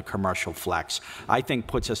zoning like the commercial flex, I think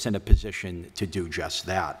puts us in a position to do just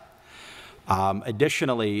that.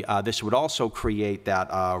 Additionally, this would also create that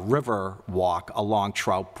river walk along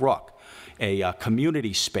Trout Brook, a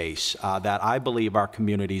community space that I believe our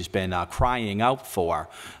community's been crying out for,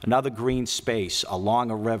 another green space along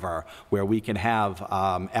a river where we can have,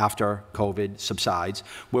 after COVID subsides,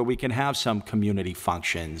 where we can have some community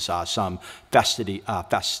functions, some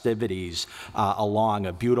festivities along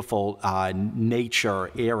a beautiful nature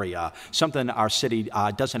area, something our city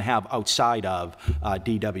doesn't have outside of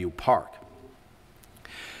DW Park.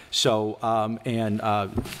 So,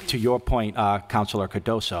 to your point, Councilor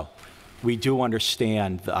Cardoso, we do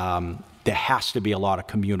understand there has to be a lot of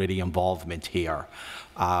community involvement here.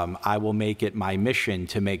 I will make it my mission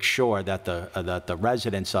to make sure that the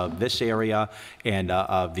residents of this area and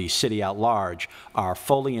of the city at large are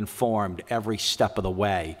fully informed every step of the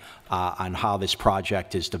way on how this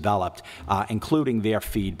project is developed, including their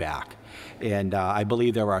feedback. And I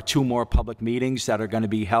believe there are 2 more public meetings that are going to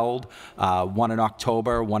be held, one in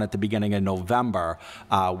October, one at the beginning of November,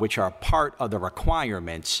 which are part of the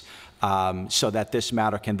requirements so that this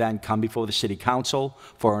matter can then come before the City Council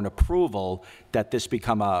for an approval that this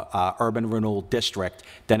become a urban renewal district.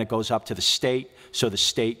 Then it goes up to the state, so the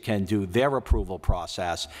state can do their approval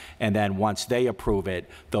process, and then once they approve it,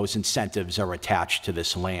 those incentives are attached to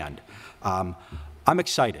this land. I'm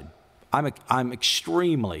excited. I'm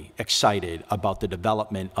extremely excited about the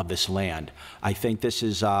development of this land. I think this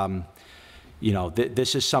is, you know,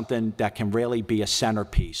 this is something that can really be a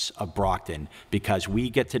centerpiece of Brockton because we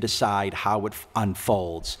get to decide how it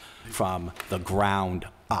unfolds from the ground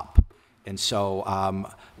up. And so,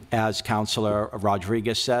 as Councilor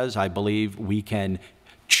Rodriguez says, I believe we can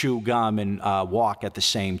chew gum and walk at the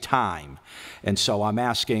same time. And so I'm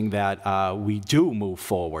asking that we do move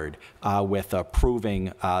forward with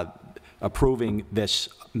approving this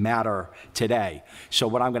matter today. So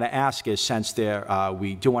what I'm going to ask is, since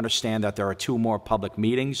we do understand that there are 2 more public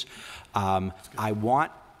meetings, I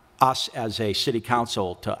want us as a city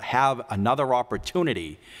council to have another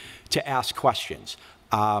opportunity to ask questions.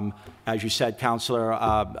 As you said, Councilor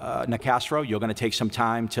Nicastro, you're going to take some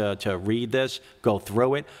time to read this, go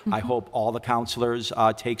through it. I hope all the councilors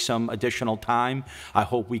take some additional time. I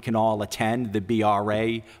hope we can all attend the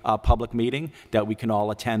BRA public meeting, that we can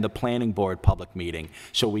all attend the Planning Board public meeting,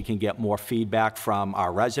 so we can get more feedback from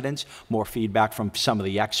our residents, more feedback from some of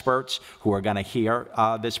the experts who are going to hear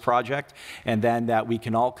this project, and then that we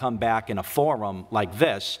can all come back in a forum like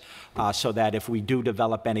this so that if we do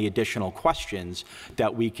develop any additional questions,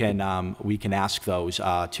 that we can ask those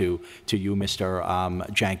to you,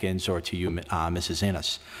 Mr. Jenkins, or to you, Mrs.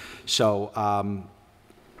 Innes. So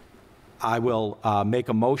I will make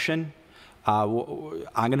a motion. I'm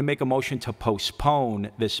going to make a motion to postpone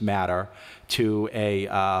this matter to a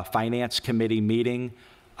Finance Committee meeting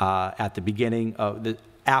at the beginning of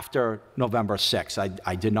after November 6th.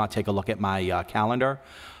 I did not take a look at my calendar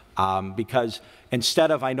because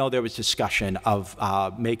instead of, I know there was discussion of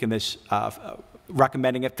making this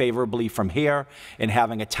recommending it favorably from here and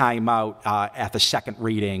having a timeout at the second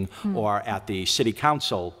reading or at the City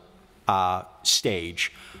Council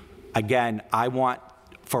stage. Again, I want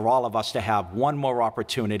for all of us to have one more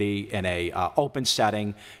opportunity in a open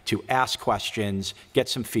setting to ask questions, get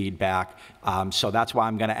some feedback. So that's why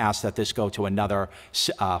I'm going to ask that this go to another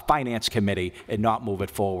Finance Committee and not move it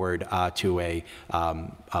forward to a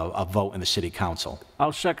vote in the City Council.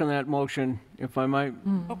 I'll second that motion, if I might.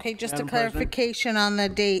 Okay, just a Madam clarification on the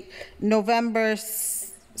date. November,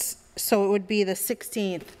 so it would be the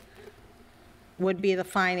 16th would be the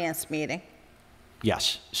Finance meeting.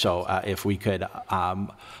 Yes. So if we could,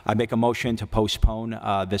 I make a motion to postpone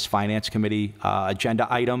this Finance Committee agenda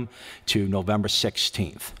item to November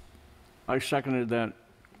 16th. I seconded that.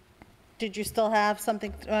 Did you still have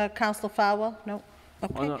something, Councilor Fowler? No?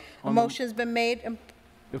 Okay. A motion's been made.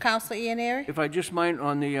 Councilor Ianieri? If I just might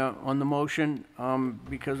on the motion,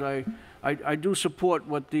 because I do support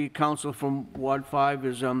what the council from Ward 5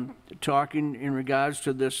 is talking in regards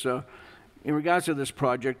to this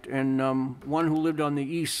project, and one who lived on the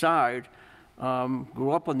east side,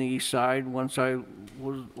 grew up on the east side. Once I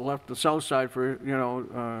left the south side for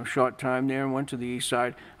a short time there and went to the east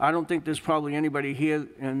side. I don't think there's probably anybody here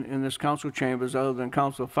in this council chambers other than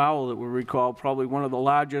Councilor Fowler that will recall probably one of the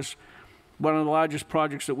largest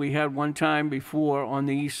projects that we had one time before on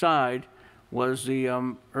the east side was the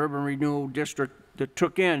urban renewal district that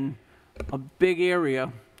took in a big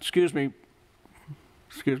area. Excuse me,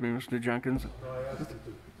 Mr. Jenkins.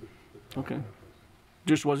 Okay.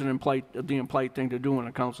 Just wasn't the implied thing to do when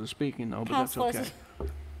the council's speaking, though, but that's okay.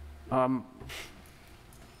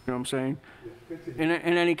 You know what I'm saying? In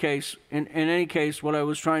any case, what I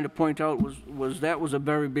was trying to point out was that was a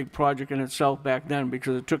very big project in itself back then,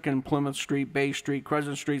 because it took in Plymouth Street, Bay Street,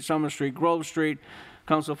 Crescent Street, Summer Street, Grove Street.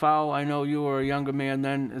 Council Fowle, I know you were a younger man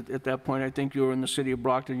then. At that point, I think you were in the city of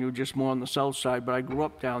Brockton. You were just more on the south side, but I grew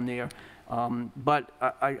up down there. But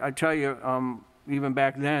I tell you, even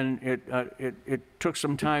back then, it took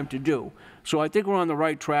some time to do. So I think we're on the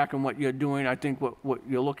right track in what you're doing. I think what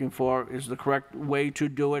you're looking for is the correct way to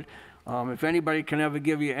do it. If anybody can ever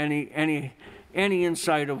give you any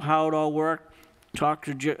insight of how it all worked, talk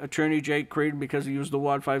to Attorney Jake Creed, because he was the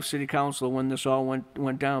Ward 5 City Councilor when this all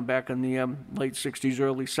went down back in the late 60s,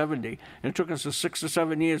 early 70s. And it took us 6 or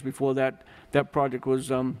 7 years before that project was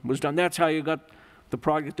done. That's how you got the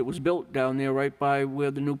project that was built down there right by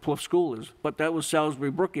where the new Plouffe School is. But that was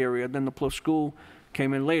Salisbury Brook area. Then the Plouffe School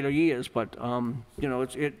came in later years. But, you know,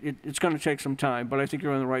 it's going to take some time. But I think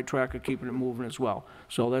you're on the right track of keeping it moving as well.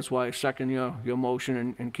 So that's why I second your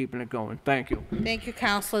motion and keeping it going. Thank you. Thank you,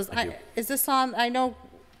 councilors. Is this on, I know,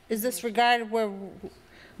 is this regarded where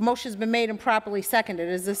motion's been made and properly seconded?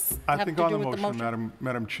 Is this I have think to on do the with the motion, motion?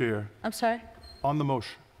 Madam Chair. I'm sorry? On the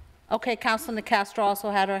motion. Okay, Councilor Nacastro also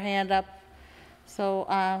had her hand up. So,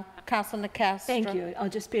 Councilor Nacastro. Thank you. I'll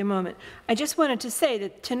just be a moment. I just wanted to say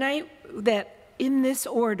that tonight, that in this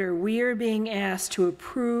order, we are being asked to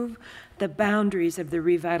approve the boundaries of the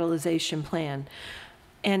revitalization plan.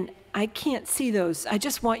 And I can't see those. I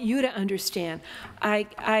just want you to understand. I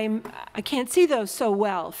can't see those so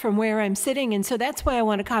well from where I'm sitting, and so that's why I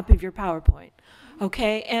want a copy of your PowerPoint.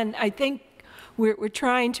 Okay? And I think we're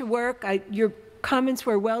trying to work. Your comments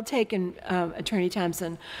were well taken, Attorney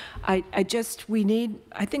Thompson. I think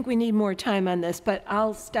we need more time on this, but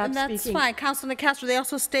I'll stop speaking. And that's fine. Councilor Nacastro, they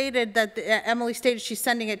also stated that, Emily stated she's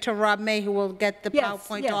sending it to Rob May, who will get the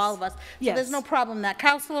PowerPoint to all of us. So there's no problem in that.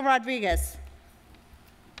 Councilor Rodriguez.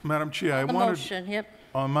 Madam Chair,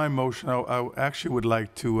 on my motion, I actually would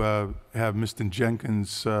like to have Mr.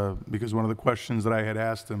 Jenkins, because one of the questions that I had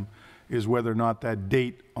asked him is whether or not that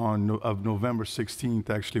date of November 16th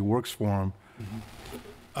actually works for him.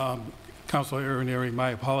 Councilor Irizarry, my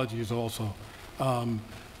apologies also.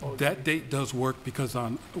 That date does work because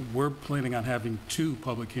we're planning on having 2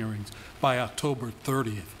 public hearings by October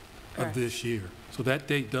 30th of this year. So that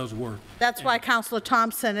date does work. That's why Councilor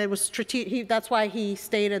Thompson, it was strategic, that's why he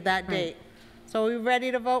stated that date. So are we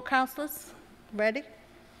ready to vote, councilors? Ready?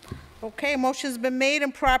 Okay, motion's been made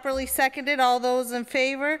and properly seconded. All those in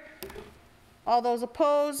favor? All those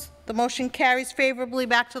opposed? The motion carries favorably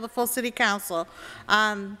back to the full city council.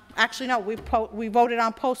 Actually, no, we voted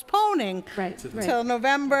on postponing till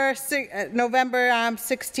November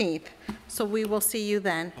 16th. So we will see you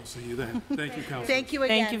then. I'll see you then. Thank you, councilor. Thank you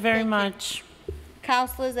again. Thank you very much.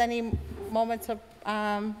 Councilors, any moments of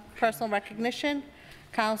personal recognition?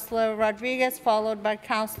 Councilor Rodriguez, followed by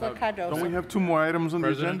Councilor Cardoso. Don't we have 2 more items on the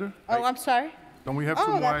agenda? Oh, I'm sorry? Don't we have 2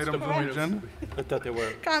 more items on the agenda? I thought they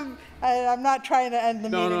were. I'm not trying to end the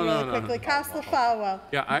meeting really quickly. Councilor Falwell.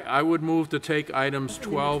 Yeah, I would move to take items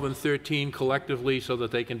 12 and 13 collectively so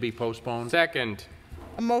that they can be postponed. Second.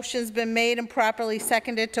 A motion's been made and properly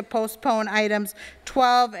seconded to postpone items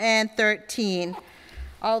 12 and 13.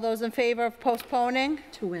 All those in favor of postponing?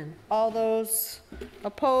 To win. All those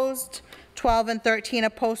opposed? 12 and 13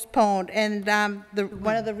 are postponed. And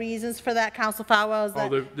one of the reasons for that, Council Falwell, is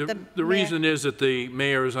that the reason is that the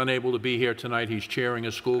mayor is unable to be here tonight. He's chairing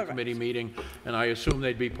a school committee meeting, and I assume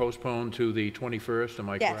they'd be postponed to the 21st. Am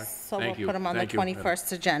I correct? Yes, so we'll put them on the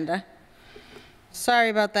 21st agenda. Sorry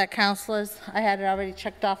about that, councilors. I had it already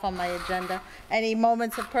checked off on my agenda. Any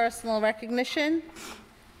moments of personal recognition?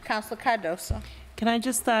 Councilor Cardoso. Can I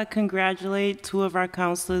just congratulate 2 of our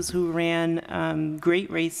councilors who ran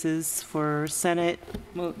great races for Senate,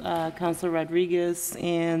 Councilor Rodriguez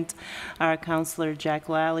and our Councilor Jack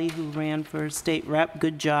Lally, who ran for state rep.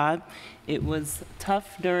 Good job. It was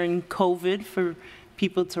tough during COVID for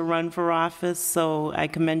people to run for office, so I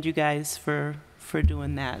commend you guys for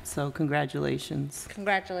doing that. So congratulations.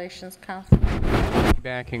 Congratulations, Councilor.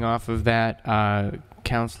 Backing off of that,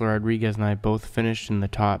 Councilor Rodriguez and I both finished in the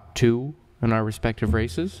top 2 in our respective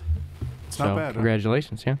races. It's so not bad.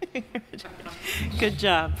 Congratulations, yeah. Good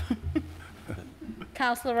job.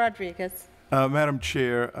 Councilor Rodriguez. Madam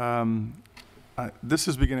Chair, this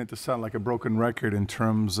is beginning to sound like a broken record in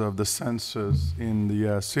terms of the census in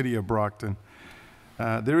the city of Brockton.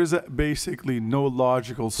 There is basically no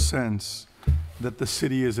logical sense that the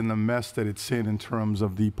city is in the mess that it's in terms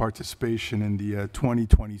of the participation in the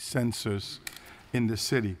 2020 census in the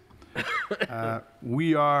city.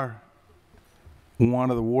 We are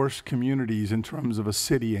one of the worst communities in terms of a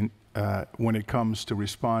city when it comes to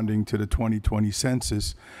responding to the 2020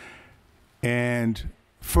 census. And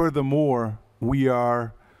furthermore, we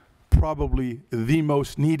are probably the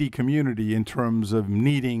most needy community in terms of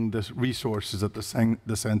needing the resources that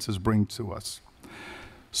the census brings to us.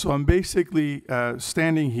 So I'm basically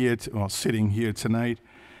sitting here tonight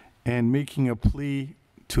and making a plea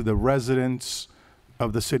to the residents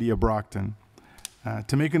of the city of Brockton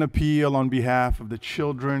to make an appeal on behalf of the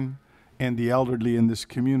children and the elderly in this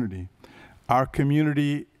community. Our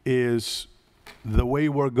community is, the way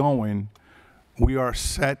we're going, we are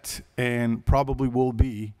set and probably will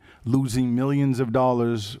be losing millions of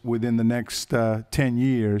dollars within the next 10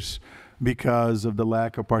 years because of the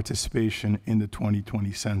lack of participation in the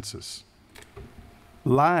 2020 census.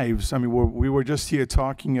 Lives, I mean, we were just here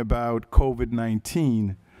talking about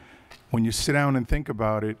COVID-19. When you sit down and think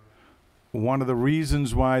about it, one of the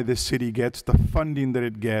reasons why this city gets the funding that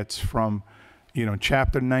it gets from,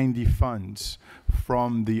 Chapter 90 funds,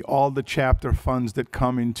 from all the chapter funds that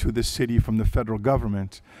come into the city from the federal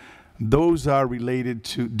government, those are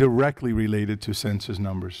directly related to census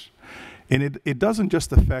numbers. And it doesn't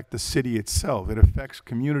just affect the city itself, it affects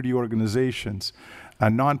community organizations,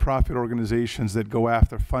 nonprofit organizations that go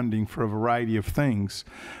after funding for a variety of things.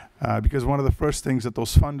 Because one of the first things that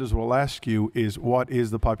those funders will ask you is, what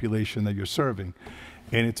is the population that you're serving?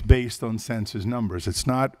 And it's based on census numbers. It's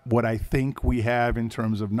not what I think we have in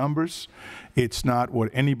terms of numbers. It's not what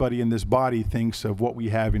anybody in this body thinks of what we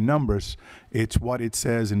have in numbers. It's what it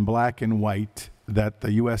says in black and white that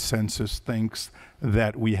the U.S. Census thinks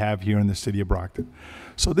that we have here in the city of Brockton.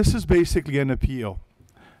 So this is basically an appeal.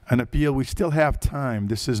 An appeal. We still have time.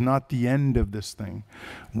 This is not the end of this thing.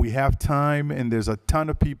 We have time, and there's a ton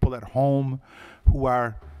of people at home who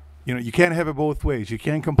are, you can't have it both ways. You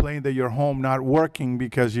can't complain that you're home not working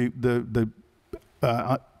because the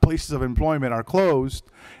places of employment are closed,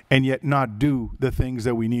 and yet not do the things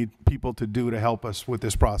that we need people to do to help us with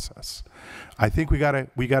this process. I think we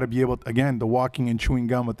gotta be able, again, the walking and chewing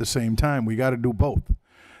gum at the same time. We gotta do both.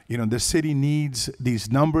 The city needs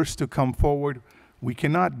these numbers to come forward. We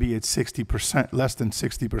cannot be at 60%, less than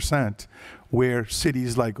 60%, where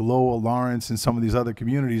cities like Lowell, Lawrence, and some of these other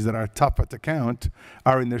communities that are tougher to count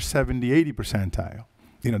are in their 70, 80 percentile.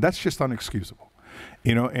 That's just unexcusable.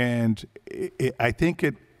 And I think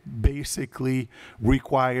it basically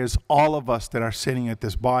requires all of us that are sitting at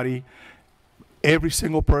this body, every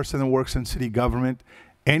single person that works in city government,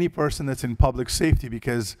 any person that's in public safety,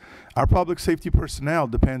 because our public safety personnel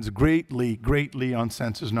depends greatly on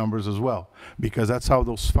census numbers as well, because that's how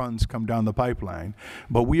those funds come down the pipeline.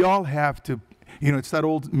 But we all have to, it's that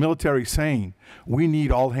old military saying, we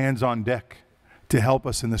need all hands on deck to help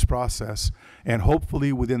us in this process. And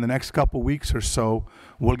hopefully within the next couple weeks or so,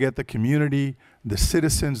 we'll get the community, the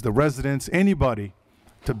citizens, the residents, anybody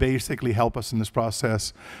to basically help us in this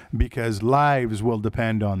process, because lives will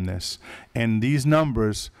depend on this. And these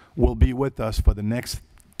numbers will be with us for the next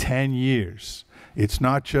 10 years. It's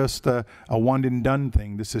not just a one and done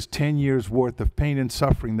thing. This is 10 years worth of pain and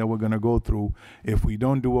suffering that we're gonna go through if we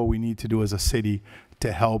don't do what we need to do as a city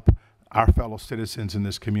to help our fellow citizens in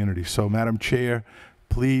this community. So, Madam Chair,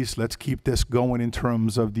 please, let's keep this going in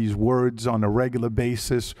terms of these words on a regular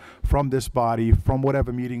basis from this body, from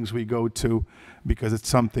whatever meetings we go to, because it's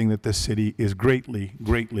something that this city is greatly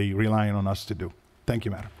relying on us to do. Thank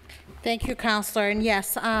you, Madam. Thank you, Counselor. And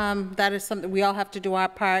yes, that is something we all have to do our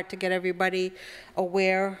part to get everybody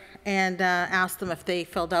aware and ask them if they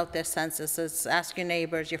filled out their censuses. Ask your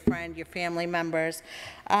neighbors, your friend, your family members.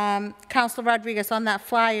 Counselor Rodriguez, on that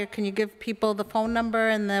flyer, can you give people the phone number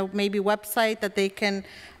and the maybe website that they can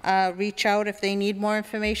reach out if they need more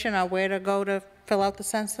information on where to go to fill out the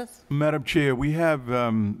census? Madam Chair, we have,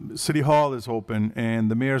 City Hall is open, and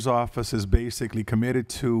the mayor's office is basically committed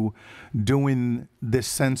to doing this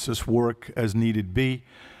census work as needed be.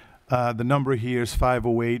 The number here is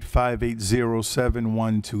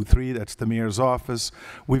 508-580-7123. That's the mayor's office.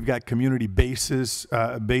 We've got community-based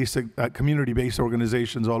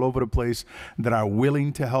organizations all over the place that are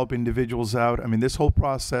willing to help individuals out. I mean, this whole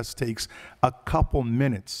process takes a couple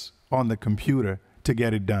minutes on the computer to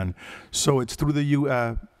get it done. So it's through the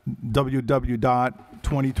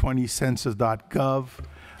www.2020census.gov.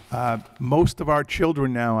 Most of our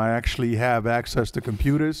children now actually have access to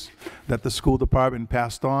computers that the school department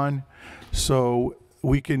passed on. So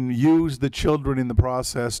we can use the children in the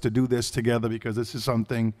process to do this together, because this is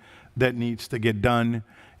something that needs to get done.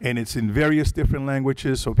 And it's in various different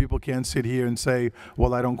languages, so people can't sit here and say,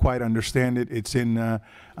 well, I don't quite understand it. It's in,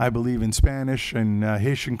 I believe, in Spanish and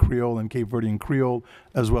Haitian Creole and Cape Verdean Creole,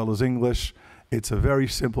 as well as English. It's a very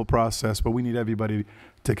simple process, but we need everybody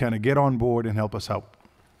to kind of get on board and help us out.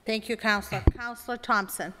 Thank you, Counselor. Counselor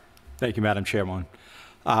Thompson. Thank you, Madam Chairwoman.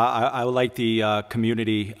 I would like the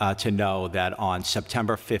community to know that on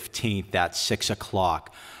September 15th at 6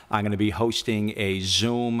 o'clock, I'm going to be hosting a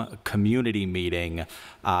Zoom community meeting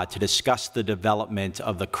to discuss the development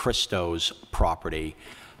of the Christos property.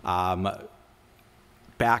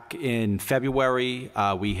 Back in February,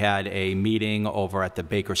 we had a meeting over at the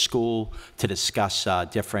Baker School to discuss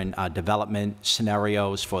different development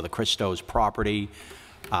scenarios for the Christos property.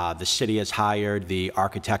 The city has hired the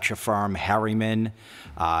architecture firm Harriman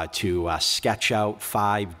to sketch out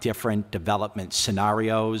 5 different development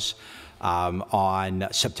scenarios. On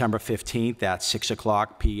September 15th at 6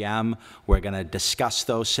 o'clock p.m., we're going to discuss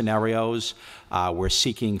those scenarios. We're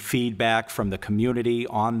seeking feedback from the community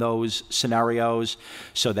on those scenarios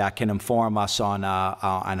so that can inform us on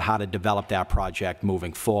how to develop that project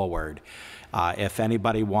moving forward. If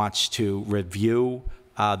anybody wants to review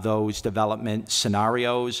those development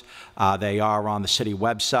scenarios, they are on the city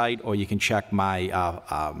website, or you can check my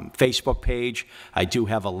Facebook page. I do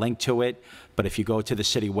have a link to it. But if you go to the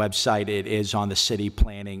city website, it is on the city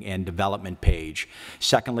planning and development page.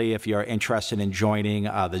 Secondly, if you're interested in joining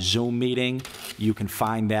the Zoom meeting, you can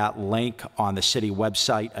find that link on the city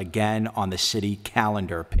website, again, on the city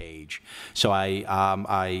calendar page. So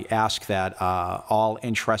I ask that all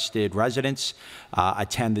interested residents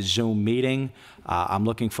attend the Zoom meeting. I'm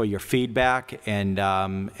looking for your feedback, and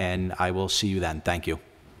I will see you then. Thank you.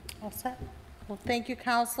 All set. Well, thank you,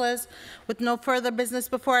 councilors. With no further business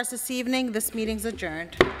before us this evening, this meeting's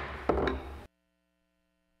adjourned.